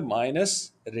b square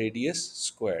minus radius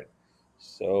squared.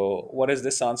 So what is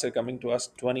this answer coming to us?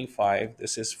 25.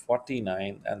 This is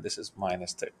 49, and this is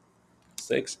minus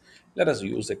 36. Let us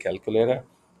use the calculator.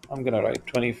 I'm going to write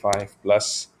 25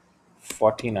 plus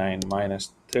 49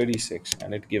 minus 36,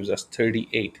 and it gives us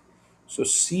 38. So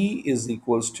c is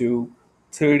equals to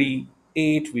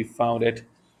 38. We found it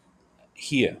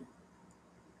here.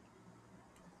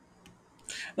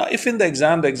 Now, if in the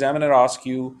exam, the examiner asks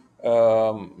you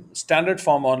standard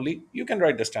form only, you can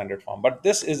write the standard form. But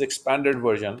this is expanded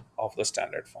version of the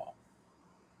standard form.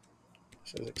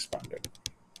 This is expanded.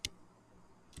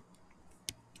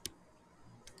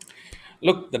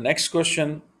 Look, the next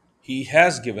question, he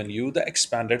has given you the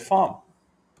expanded form.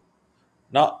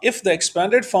 Now, if the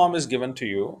expanded form is given to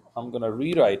you, I'm going to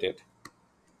rewrite it.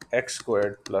 X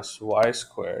squared plus y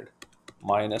squared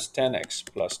minus 10x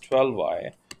plus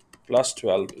 12y plus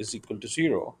 12 is equal to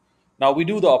 0. Now we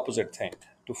do the opposite thing.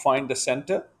 To find the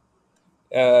center,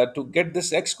 to get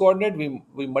this x coordinate,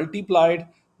 we multiplied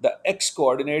the x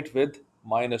coordinate with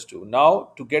minus 2. Now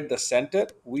to get the center,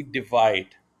 we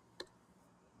divide.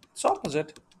 It's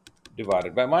opposite,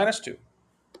 divided by minus 2.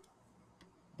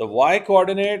 The y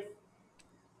coordinate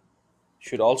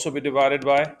should also be divided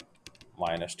by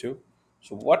minus 2.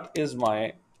 So what is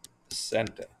my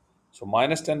center? So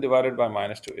minus 10 divided by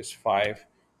minus 2 is 5.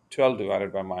 12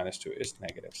 divided by minus 2 is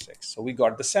negative 6. So we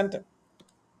got the center.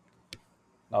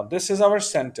 Now this is our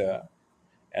center,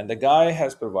 and the guy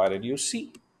has provided you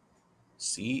c.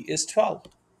 C is 12.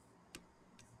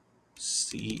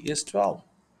 C is 12.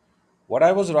 What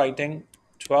I was writing,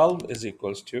 12 is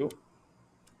equals to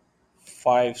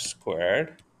 5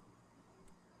 squared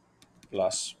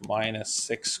plus minus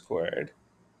 6 squared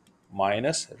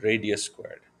minus radius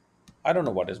squared. I don't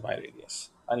know what is my radius.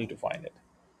 I need to find it.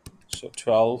 So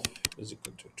 12 is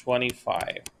equal to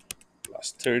 25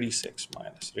 plus 36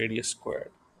 minus radius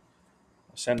squared.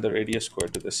 Send the radius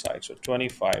squared to this side. So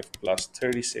 25 plus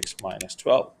 36 minus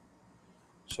 12.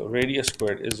 So radius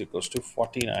squared is equals to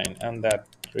 49, and that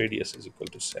radius is equal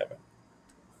to 7.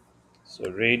 So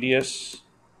radius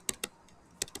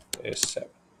is 7.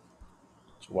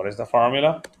 So what is the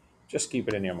formula? Just keep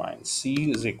it in your mind.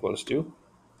 C is equals to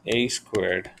a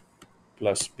squared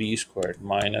plus b squared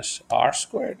minus r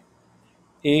squared.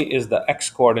 A is the x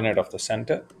coordinate of the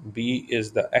center. B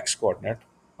is the x coordinate,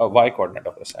 y coordinate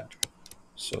of the center.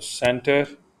 So center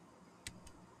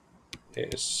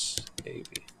is AB,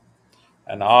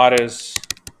 and r is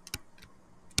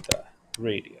the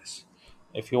radius.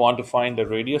 If you want to find the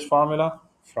radius formula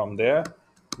from there,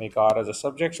 make r as a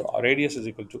subject. So our radius is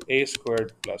equal to a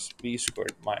squared plus b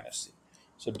squared minus c.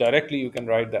 So directly you can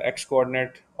write the x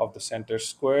coordinate of the center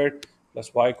squared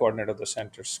plus y coordinate of the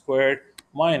center squared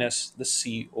minus the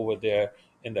c over there.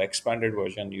 In the expanded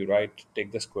version, you write,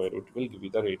 take the square root, will give you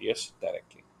the radius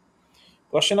directly.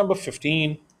 Question number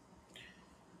 15,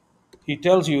 he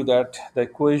tells you that the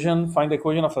equation, find the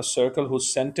equation of a circle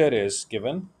whose center is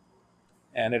given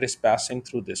and it is passing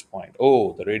through this point.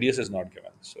 Oh, the radius is not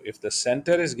given. So if the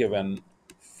center is given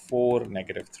 4,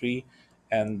 negative 3,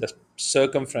 and the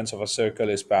circumference of a circle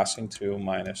is passing through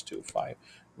minus 2, 5,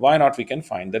 why not we can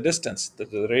find the distance?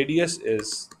 The radius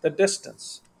is the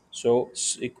distance. So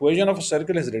equation of a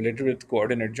circle is related with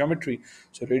coordinate geometry.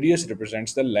 So radius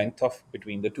represents the length of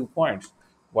between the 2 points.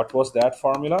 What was that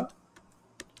formula?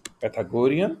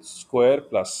 Pythagorean, square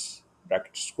plus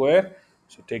bracket square.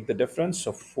 So take the difference.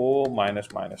 So 4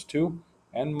 minus minus 2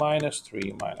 and minus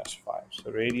 3 minus 5.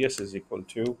 So radius is equal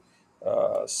to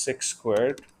 6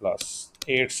 squared plus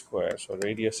 8 squared. So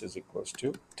radius is equals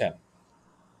to 10.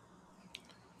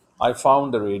 I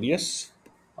found the radius.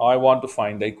 I want to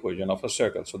find the equation of a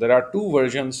circle. So there are two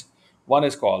versions. One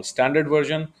is called standard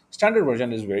version. Standard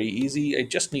version is very easy. I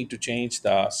just need to change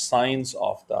the signs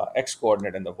of the x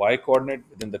coordinate and the y coordinate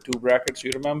within the two brackets.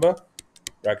 You remember?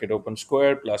 Bracket open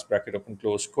square plus bracket open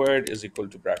close squared is equal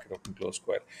to bracket open close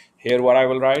square. Here what I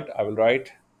will write? I will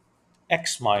write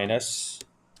x minus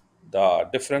the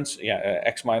difference,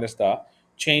 x minus the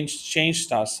change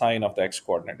the sign of the x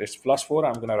coordinate. It's plus 4.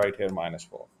 I'm going to write here minus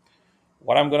 4.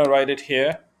 What I'm going to write it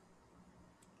here,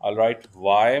 I'll write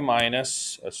y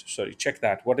minus, sorry, check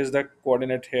that. What is the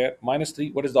coordinate here? Minus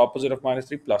 3. What is the opposite of minus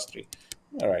 3? Plus 3.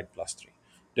 All right, plus 3.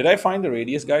 Did I find the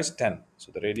radius, guys? 10.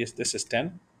 So the radius, this is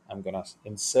 10. I'm going to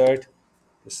insert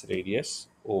this radius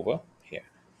over here.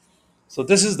 So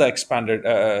this is the expanded,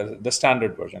 the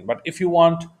standard version. But if you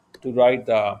want to write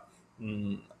the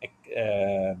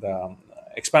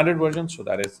expanded version, so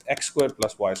that is x squared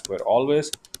plus y squared always,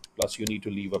 plus you need to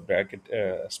leave a bracket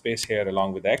space here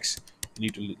along with x. You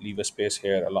need to leave a space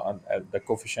here along the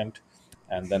coefficient,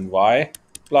 and then y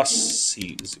plus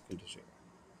c is equal to 0.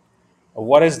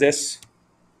 What is this?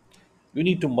 You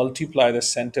need to multiply the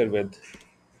center with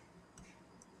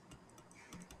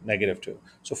negative 2.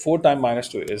 So 4 times minus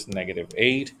 2 is negative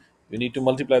 8. You need to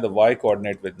multiply the y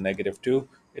coordinate with negative 2.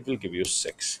 It will give you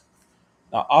 6.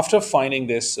 Now, after finding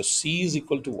this, so c is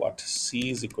equal to what?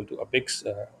 C is equal to a big,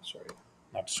 sorry,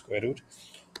 not square root.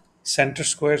 Center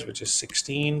squares, which is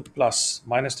 16, plus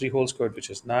minus 3 whole squared, which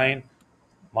is 9,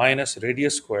 minus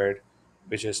radius squared,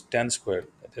 which is 10 squared,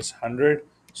 that is 100.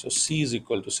 So c is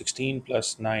equal to 16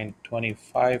 plus 9,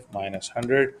 25 minus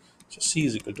 100. So c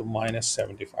is equal to minus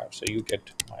 75. So you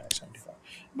get minus 75.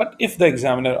 But if the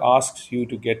examiner asks you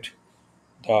to get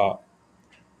the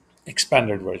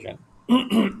expanded version,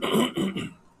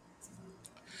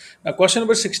 now, question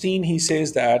number 16, he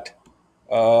says that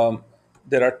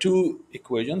there are two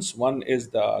equations. One is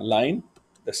the line,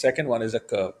 the second one is a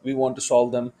curve. We want to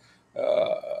solve them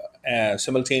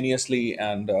simultaneously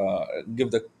and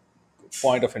give the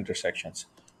point of intersections,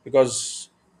 because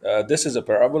this is a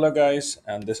parabola, guys,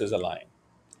 and this is a line.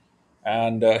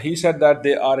 And he said that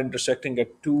they are intersecting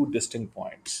at two distinct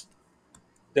points.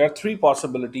 There are three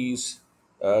possibilities.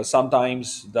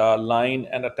 Sometimes the line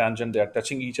and a tangent, they are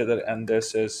touching each other, and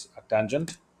this is a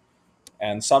tangent.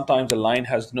 And sometimes the line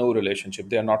has no relationship,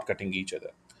 they are not cutting each other.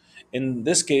 In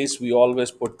this case, we always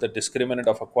put the discriminant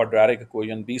of a quadratic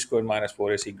equation b squared minus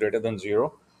 4ac greater than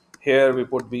 0. Here we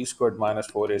put b squared minus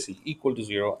 4ac equal to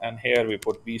 0, and here we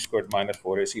put b squared minus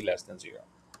 4ac less than 0.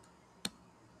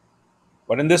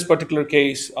 But in this particular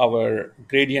case, our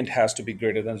gradient has to be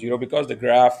greater than 0, because the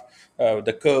graph,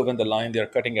 the curve and the line, they are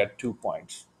cutting at 2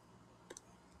 points.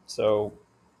 So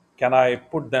can I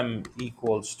put them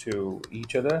equals to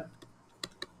each other?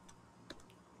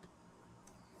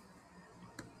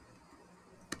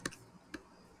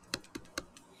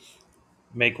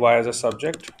 make y as a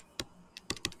subject,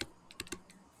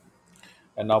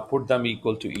 and now put them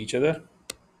equal to each other.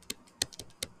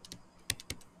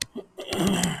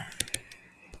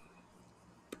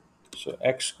 So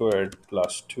x squared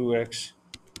plus 2x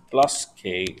plus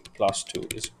k plus 2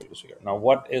 is equal to 0. Now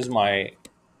what is my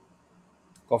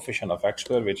coefficient of x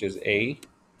squared, which is a?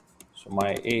 So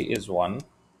my a is 1.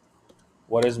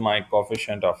 What is my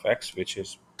coefficient of x, which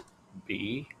is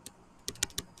b?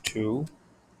 2.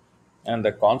 And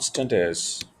the constant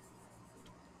is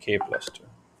k plus 2.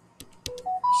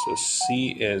 So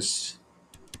c is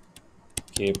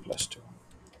k plus 2.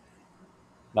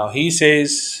 Now he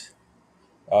says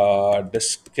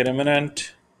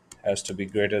discriminant has to be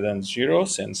greater than 0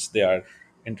 since they are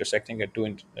intersecting at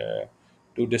two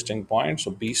distinct points.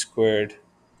 So b squared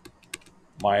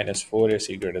minus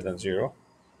 4ac greater than 0.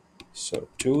 So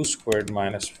 2 squared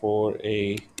minus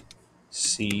 4ac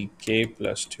k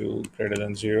plus 2 greater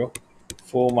than 0.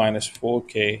 4 minus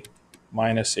 4k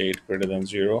minus 8 greater than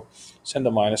 0. Send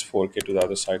the minus 4k to the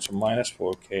other side. So minus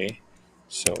 4k.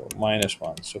 So minus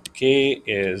 1. So k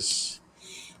is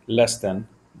less than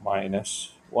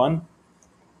minus 1.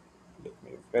 Let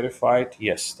me verify it.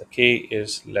 Yes, the k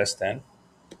is less than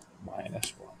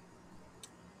minus 1.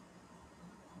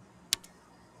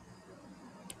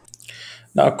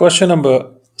 Now, question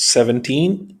number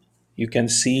 17, you can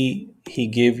see he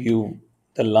gave you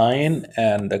the line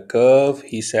and the curve.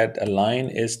 He said a line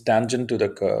is tangent to the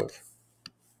curve.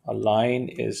 A line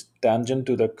is tangent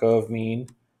to the curve mean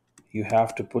you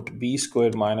have to put b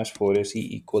squared minus 4ac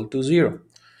equal to 0.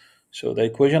 So the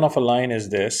equation of a line is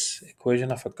this,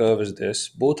 equation of a curve is this,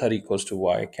 both are equals to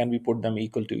y. Can we put them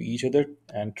equal to each other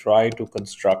and try to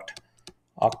construct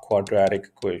a quadratic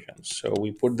equation? So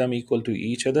we put them equal to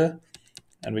each other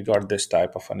and we got this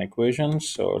type of an equation.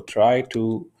 So try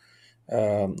to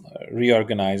um,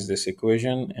 reorganize this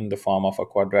equation in the form of a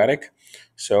quadratic.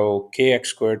 So kx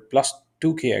squared plus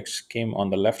 2kx came on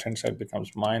the left hand side,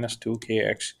 becomes minus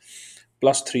 2kx,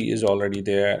 plus 3 is already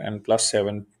there, and plus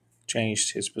 7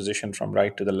 changed his position from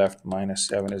right to the left. Minus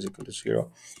 7 is equal to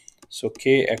 0. So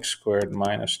kx squared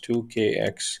minus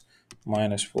 2kx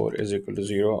minus 4 is equal to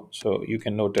 0. So you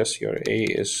can notice your a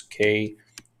is k,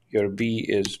 your b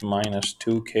is minus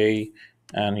 2k,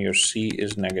 and your c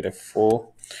is negative 4.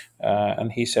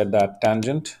 And he said that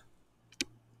tangent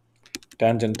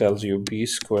tells you b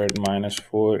squared minus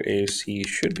 4ac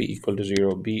should be equal to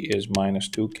 0. B is minus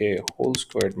 2k whole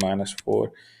squared minus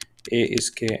 4. A is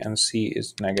k and c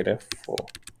is negative 4.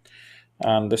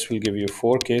 And this will give you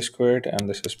 4k squared, and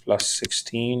this is plus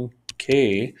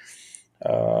 16k.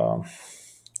 Now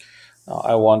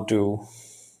I want to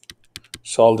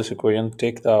solve this equation.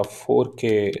 Take the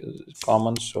 4k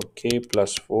common, so k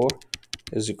plus 4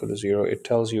 is equal to 0. It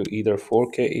tells you either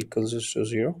 4k equals to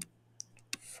 0,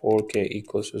 4k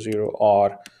equals to 0,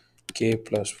 or k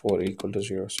plus 4 equal to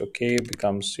 0. So k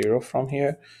becomes 0 from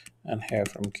here, and here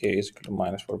from k is equal to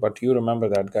minus 4. But you remember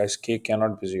that, guys, k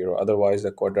cannot be 0, otherwise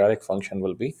the quadratic function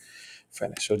will be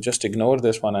finished. So just ignore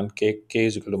this one, and k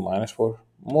is equal to minus 4.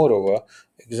 Moreover,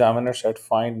 examiner said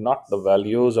find not the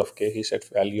values of k, he said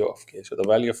value of k. So the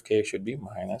value of k should be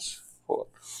minus 4.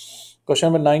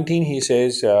 Question number 19, he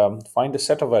says, find the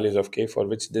set of values of k for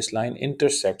which this line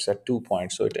intersects at 2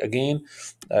 points. So it again,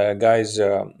 guys,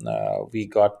 we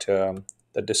got the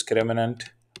discriminant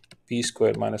p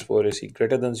squared minus 4ac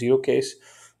greater than 0 case.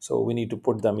 So we need to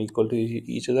put them equal to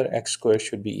each other. X squared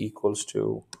should be equals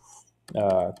to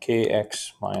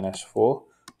kx minus 4.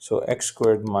 So x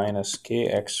squared minus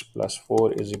kx plus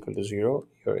 4 is equal to 0.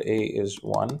 Your a is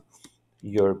 1.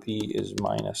 Your b is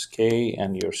minus k,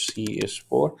 and your c is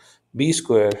 4. B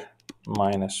squared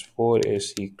minus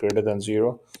 4ac greater than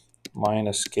 0,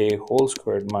 minus k whole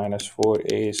squared minus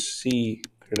 4ac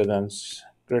greater than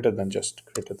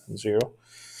 0.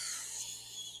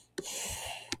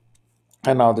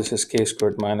 And now this is k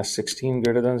squared minus 16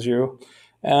 greater than 0.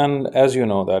 And as you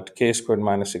know that k squared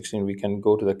minus 16, we can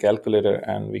go to the calculator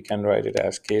and we can write it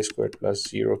as k squared plus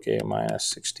 0k minus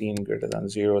 16 greater than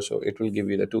 0. So it will give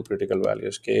you the two critical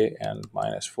values, k and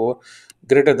minus 4.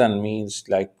 Greater than means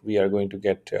like we are going to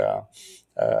get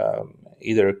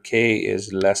either k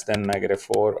is less than negative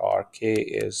 4 or k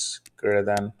is greater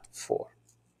than 4.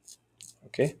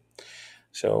 Okay,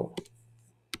 so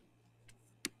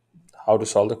how to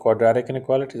solve the quadratic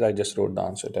inequalities? I just wrote the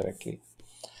answer directly.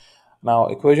 Now,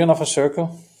 equation of a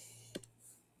circle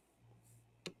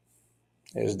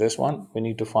is this one. We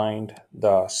need to find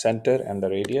the center and the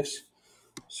radius.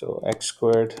 So x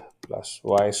squared plus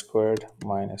y squared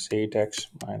minus 8x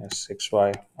minus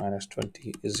 6y minus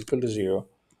 20 is equal to 0.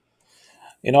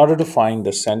 In order to find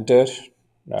the center,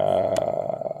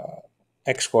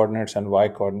 x coordinates and y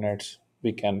coordinates,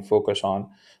 we can focus on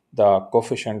the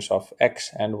coefficients of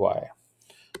x and y.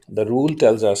 The rule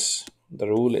tells us, the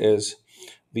rule is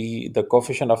the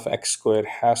coefficient of x squared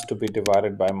has to be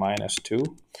divided by minus 2,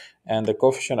 and the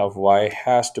coefficient of y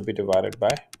has to be divided by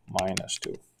minus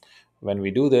 2. When we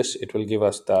do this, it will give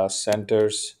us the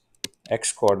centers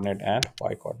x coordinate and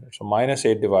y coordinate. So minus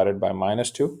 8 divided by minus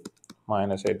 2,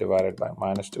 minus 8 divided by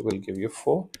minus 2 will give you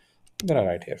 4. I'm going to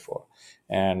write here 4.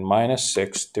 And minus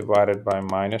 6 divided by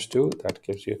minus 2, that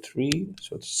gives you 3.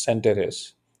 So the center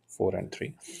is 4 and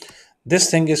 3. This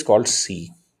thing is called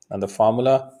C, and the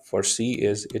formula for C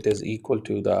is it is equal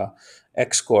to the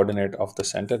x coordinate of the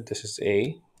center. This is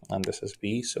A and this is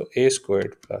B. So A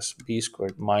squared plus B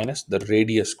squared minus the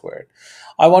radius squared.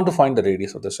 I want to find the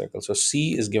radius of the circle. So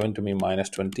C is given to me minus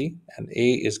 20, and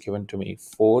A is given to me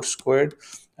 4 squared,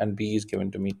 and B is given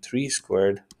to me 3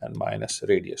 squared and minus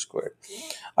radius squared.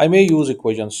 I may use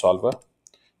equation solver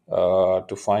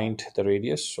to find the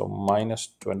radius. So minus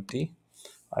 20,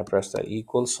 I press the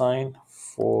equal sign,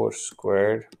 4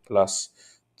 squared plus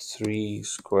 3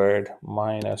 squared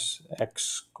minus x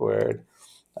squared,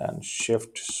 and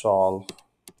shift solve.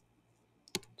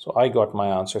 So I got my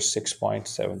answer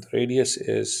 6.7. The radius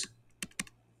is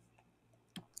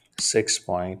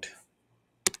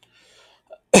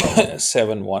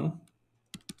 6.71.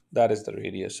 That is the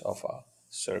radius of a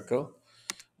circle.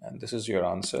 And this is your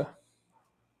answer.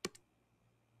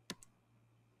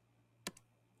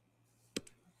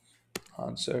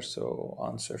 So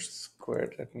answer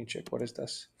squared, let me check, what is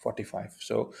this? 45.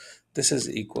 So this is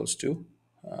equals to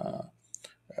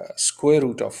square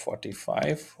root of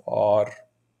 45, or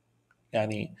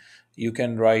yani you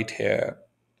can write here,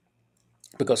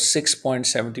 because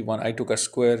 6.71, I took a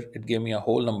square, it gave me a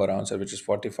whole number answer, which is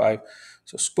 45.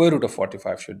 So square root of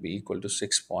 45 should be equal to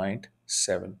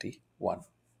 6.71.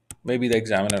 Maybe the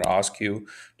examiner asks you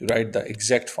to write the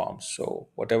exact form. So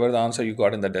whatever the answer you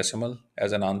got in the decimal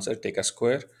as an answer, take a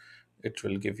square, it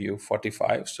will give you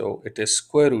 45. So it is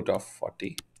square root of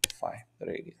 45, the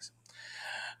radius.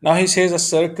 Now he says a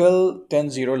circle 10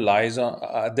 0 lies on,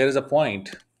 there is a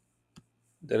point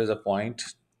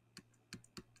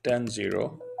 10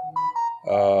 0,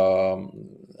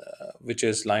 which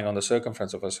is lying on the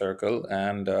circumference of a circle,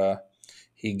 and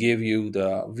he gave you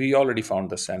we already found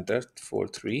the center, 4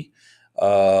 3.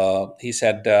 He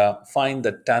said find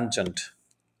the tangent.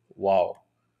 Wow,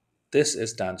 this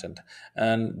is tangent.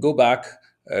 And go back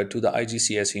to the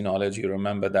IGCSE knowledge. You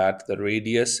remember that the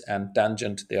radius and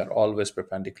tangent, they are always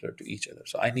perpendicular to each other.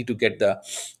 So I need to get the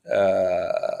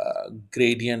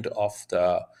gradient of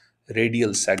the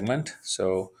radial segment.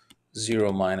 So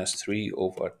 0 minus 3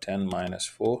 over 10 minus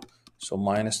 4. So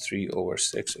minus 3 over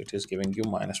 6, it is giving you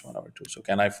minus 1 over 2. So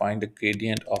can I find the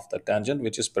gradient of the tangent,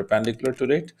 which is perpendicular to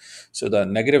it? So the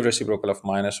negative reciprocal of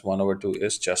minus 1 over 2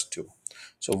 is just 2.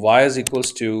 So y is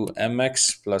equals to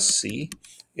mx plus c.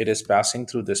 It is passing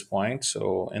through this point.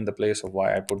 So in the place of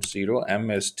y, I put 0. M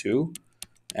is 2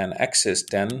 and x is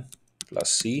 10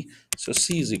 plus c. So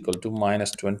c is equal to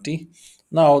minus 20.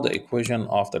 Now the equation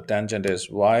of the tangent is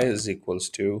y is equals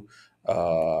to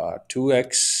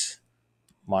 2x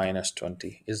minus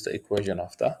 20 is the equation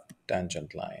of the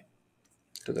tangent line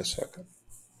to the circle.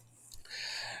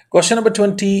 Question number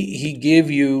 20, he gave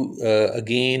you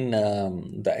again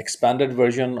the expanded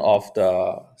version of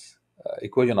the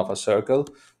equation of a circle.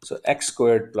 So x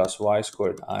squared plus y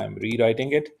squared, I'm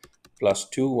rewriting it, plus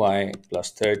 2y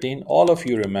plus 13. All of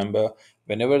you remember,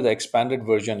 whenever the expanded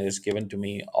version is given to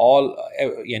me,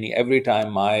 every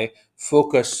time my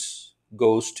focus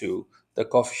goes to the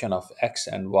coefficient of x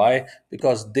and y,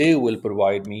 because they will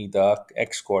provide me the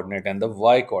x coordinate and the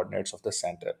y coordinates of the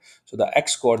center. So the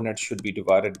x coordinate should be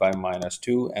divided by minus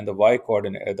 2, and the y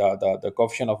coordinate, the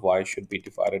coefficient of y should be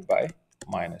divided by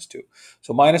minus 2.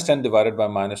 So minus 10 divided by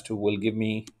minus 2 will give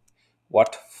me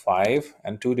what? 5,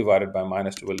 and 2 divided by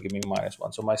minus 2 will give me minus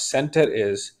 1. So my center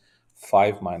is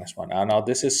 5 minus 1. And now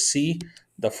this is C.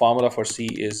 The formula for C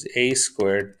is a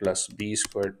squared plus b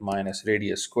squared minus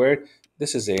radius squared.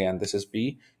 This is a and this is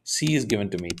b. C is given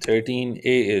to me 13,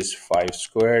 a is 5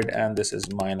 squared, and this is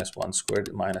minus 1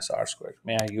 squared minus r squared.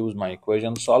 May I use my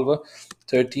equation solver?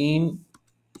 13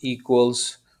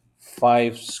 equals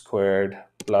 5 squared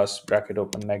plus bracket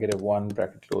open negative 1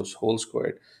 bracket close whole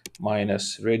squared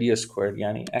minus radius squared,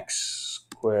 yani x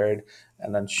squared,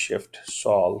 and then shift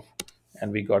solve,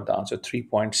 and we got the answer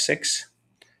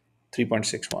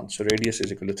 3.61. So radius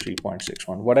is equal to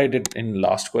 3.61. What I did in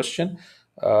last question,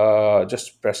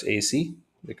 just press AC,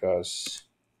 because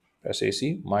press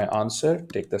AC, my answer,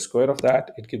 take the square of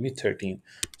that, it gives me 13.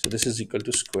 So this is equal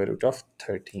to square root of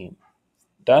 13.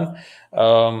 Done.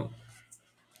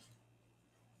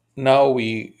 Now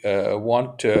we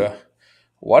want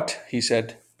what? He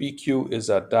said PQ is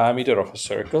a diameter of a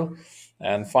circle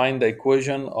and find the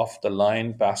equation of the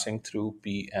line passing through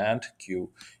P and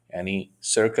Q. Any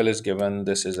circle is given.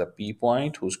 This is a P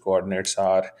point whose coordinates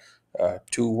are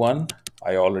 2, 1.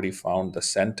 I already found the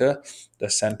center. The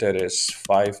center is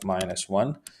 5 minus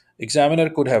 1. Examiner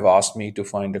could have asked me to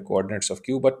find the coordinates of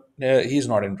Q, but he's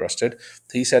not interested.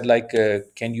 He said, like,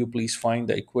 can you please find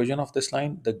the equation of this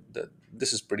line?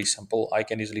 This is pretty simple. I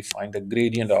can easily find the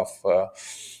gradient of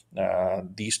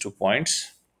these 2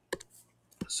 points.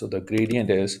 So the gradient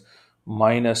is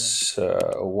minus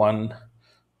 1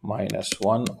 minus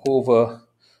 1 over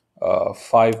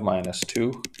 5 minus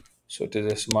 2. So it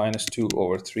is minus 2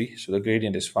 over 3. So the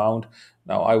gradient is found.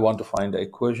 Now I want to find the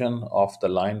equation of the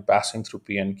line passing through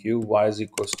P and Q. Y is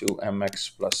equals to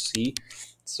mx plus c.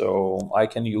 So I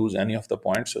can use any of the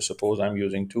points. So suppose I'm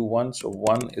using 2, 1. So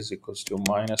 1 is equals to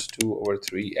minus 2 over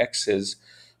 3. X is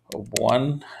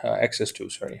 1, x is 2,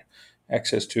 sorry.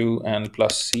 X is 2 and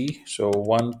plus c. So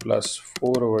 1 plus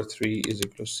 4 over 3 is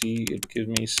equal to c. It gives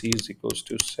me c is equals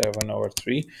to 7 over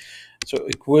 3. So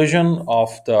equation of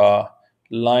the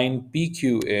line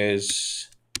PQ is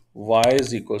y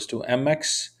is equals to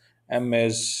mx. M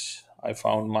is, I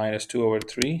found, minus 2 over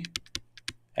 3,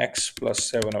 x plus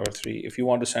 7 over 3. If you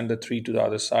want to send the 3 to the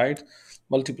other side,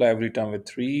 multiply every term with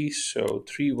 3. So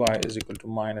 3y is equal to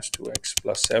minus 2x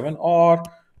plus 7, or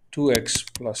 2x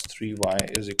plus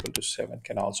 3y is equal to 7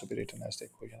 can also be written as the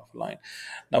equation of a line.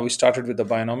 Now we started with the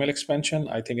binomial expansion.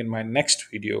 I think in my next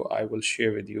video, I will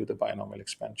share with you the binomial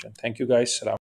expansion. Thank you guys. Salam.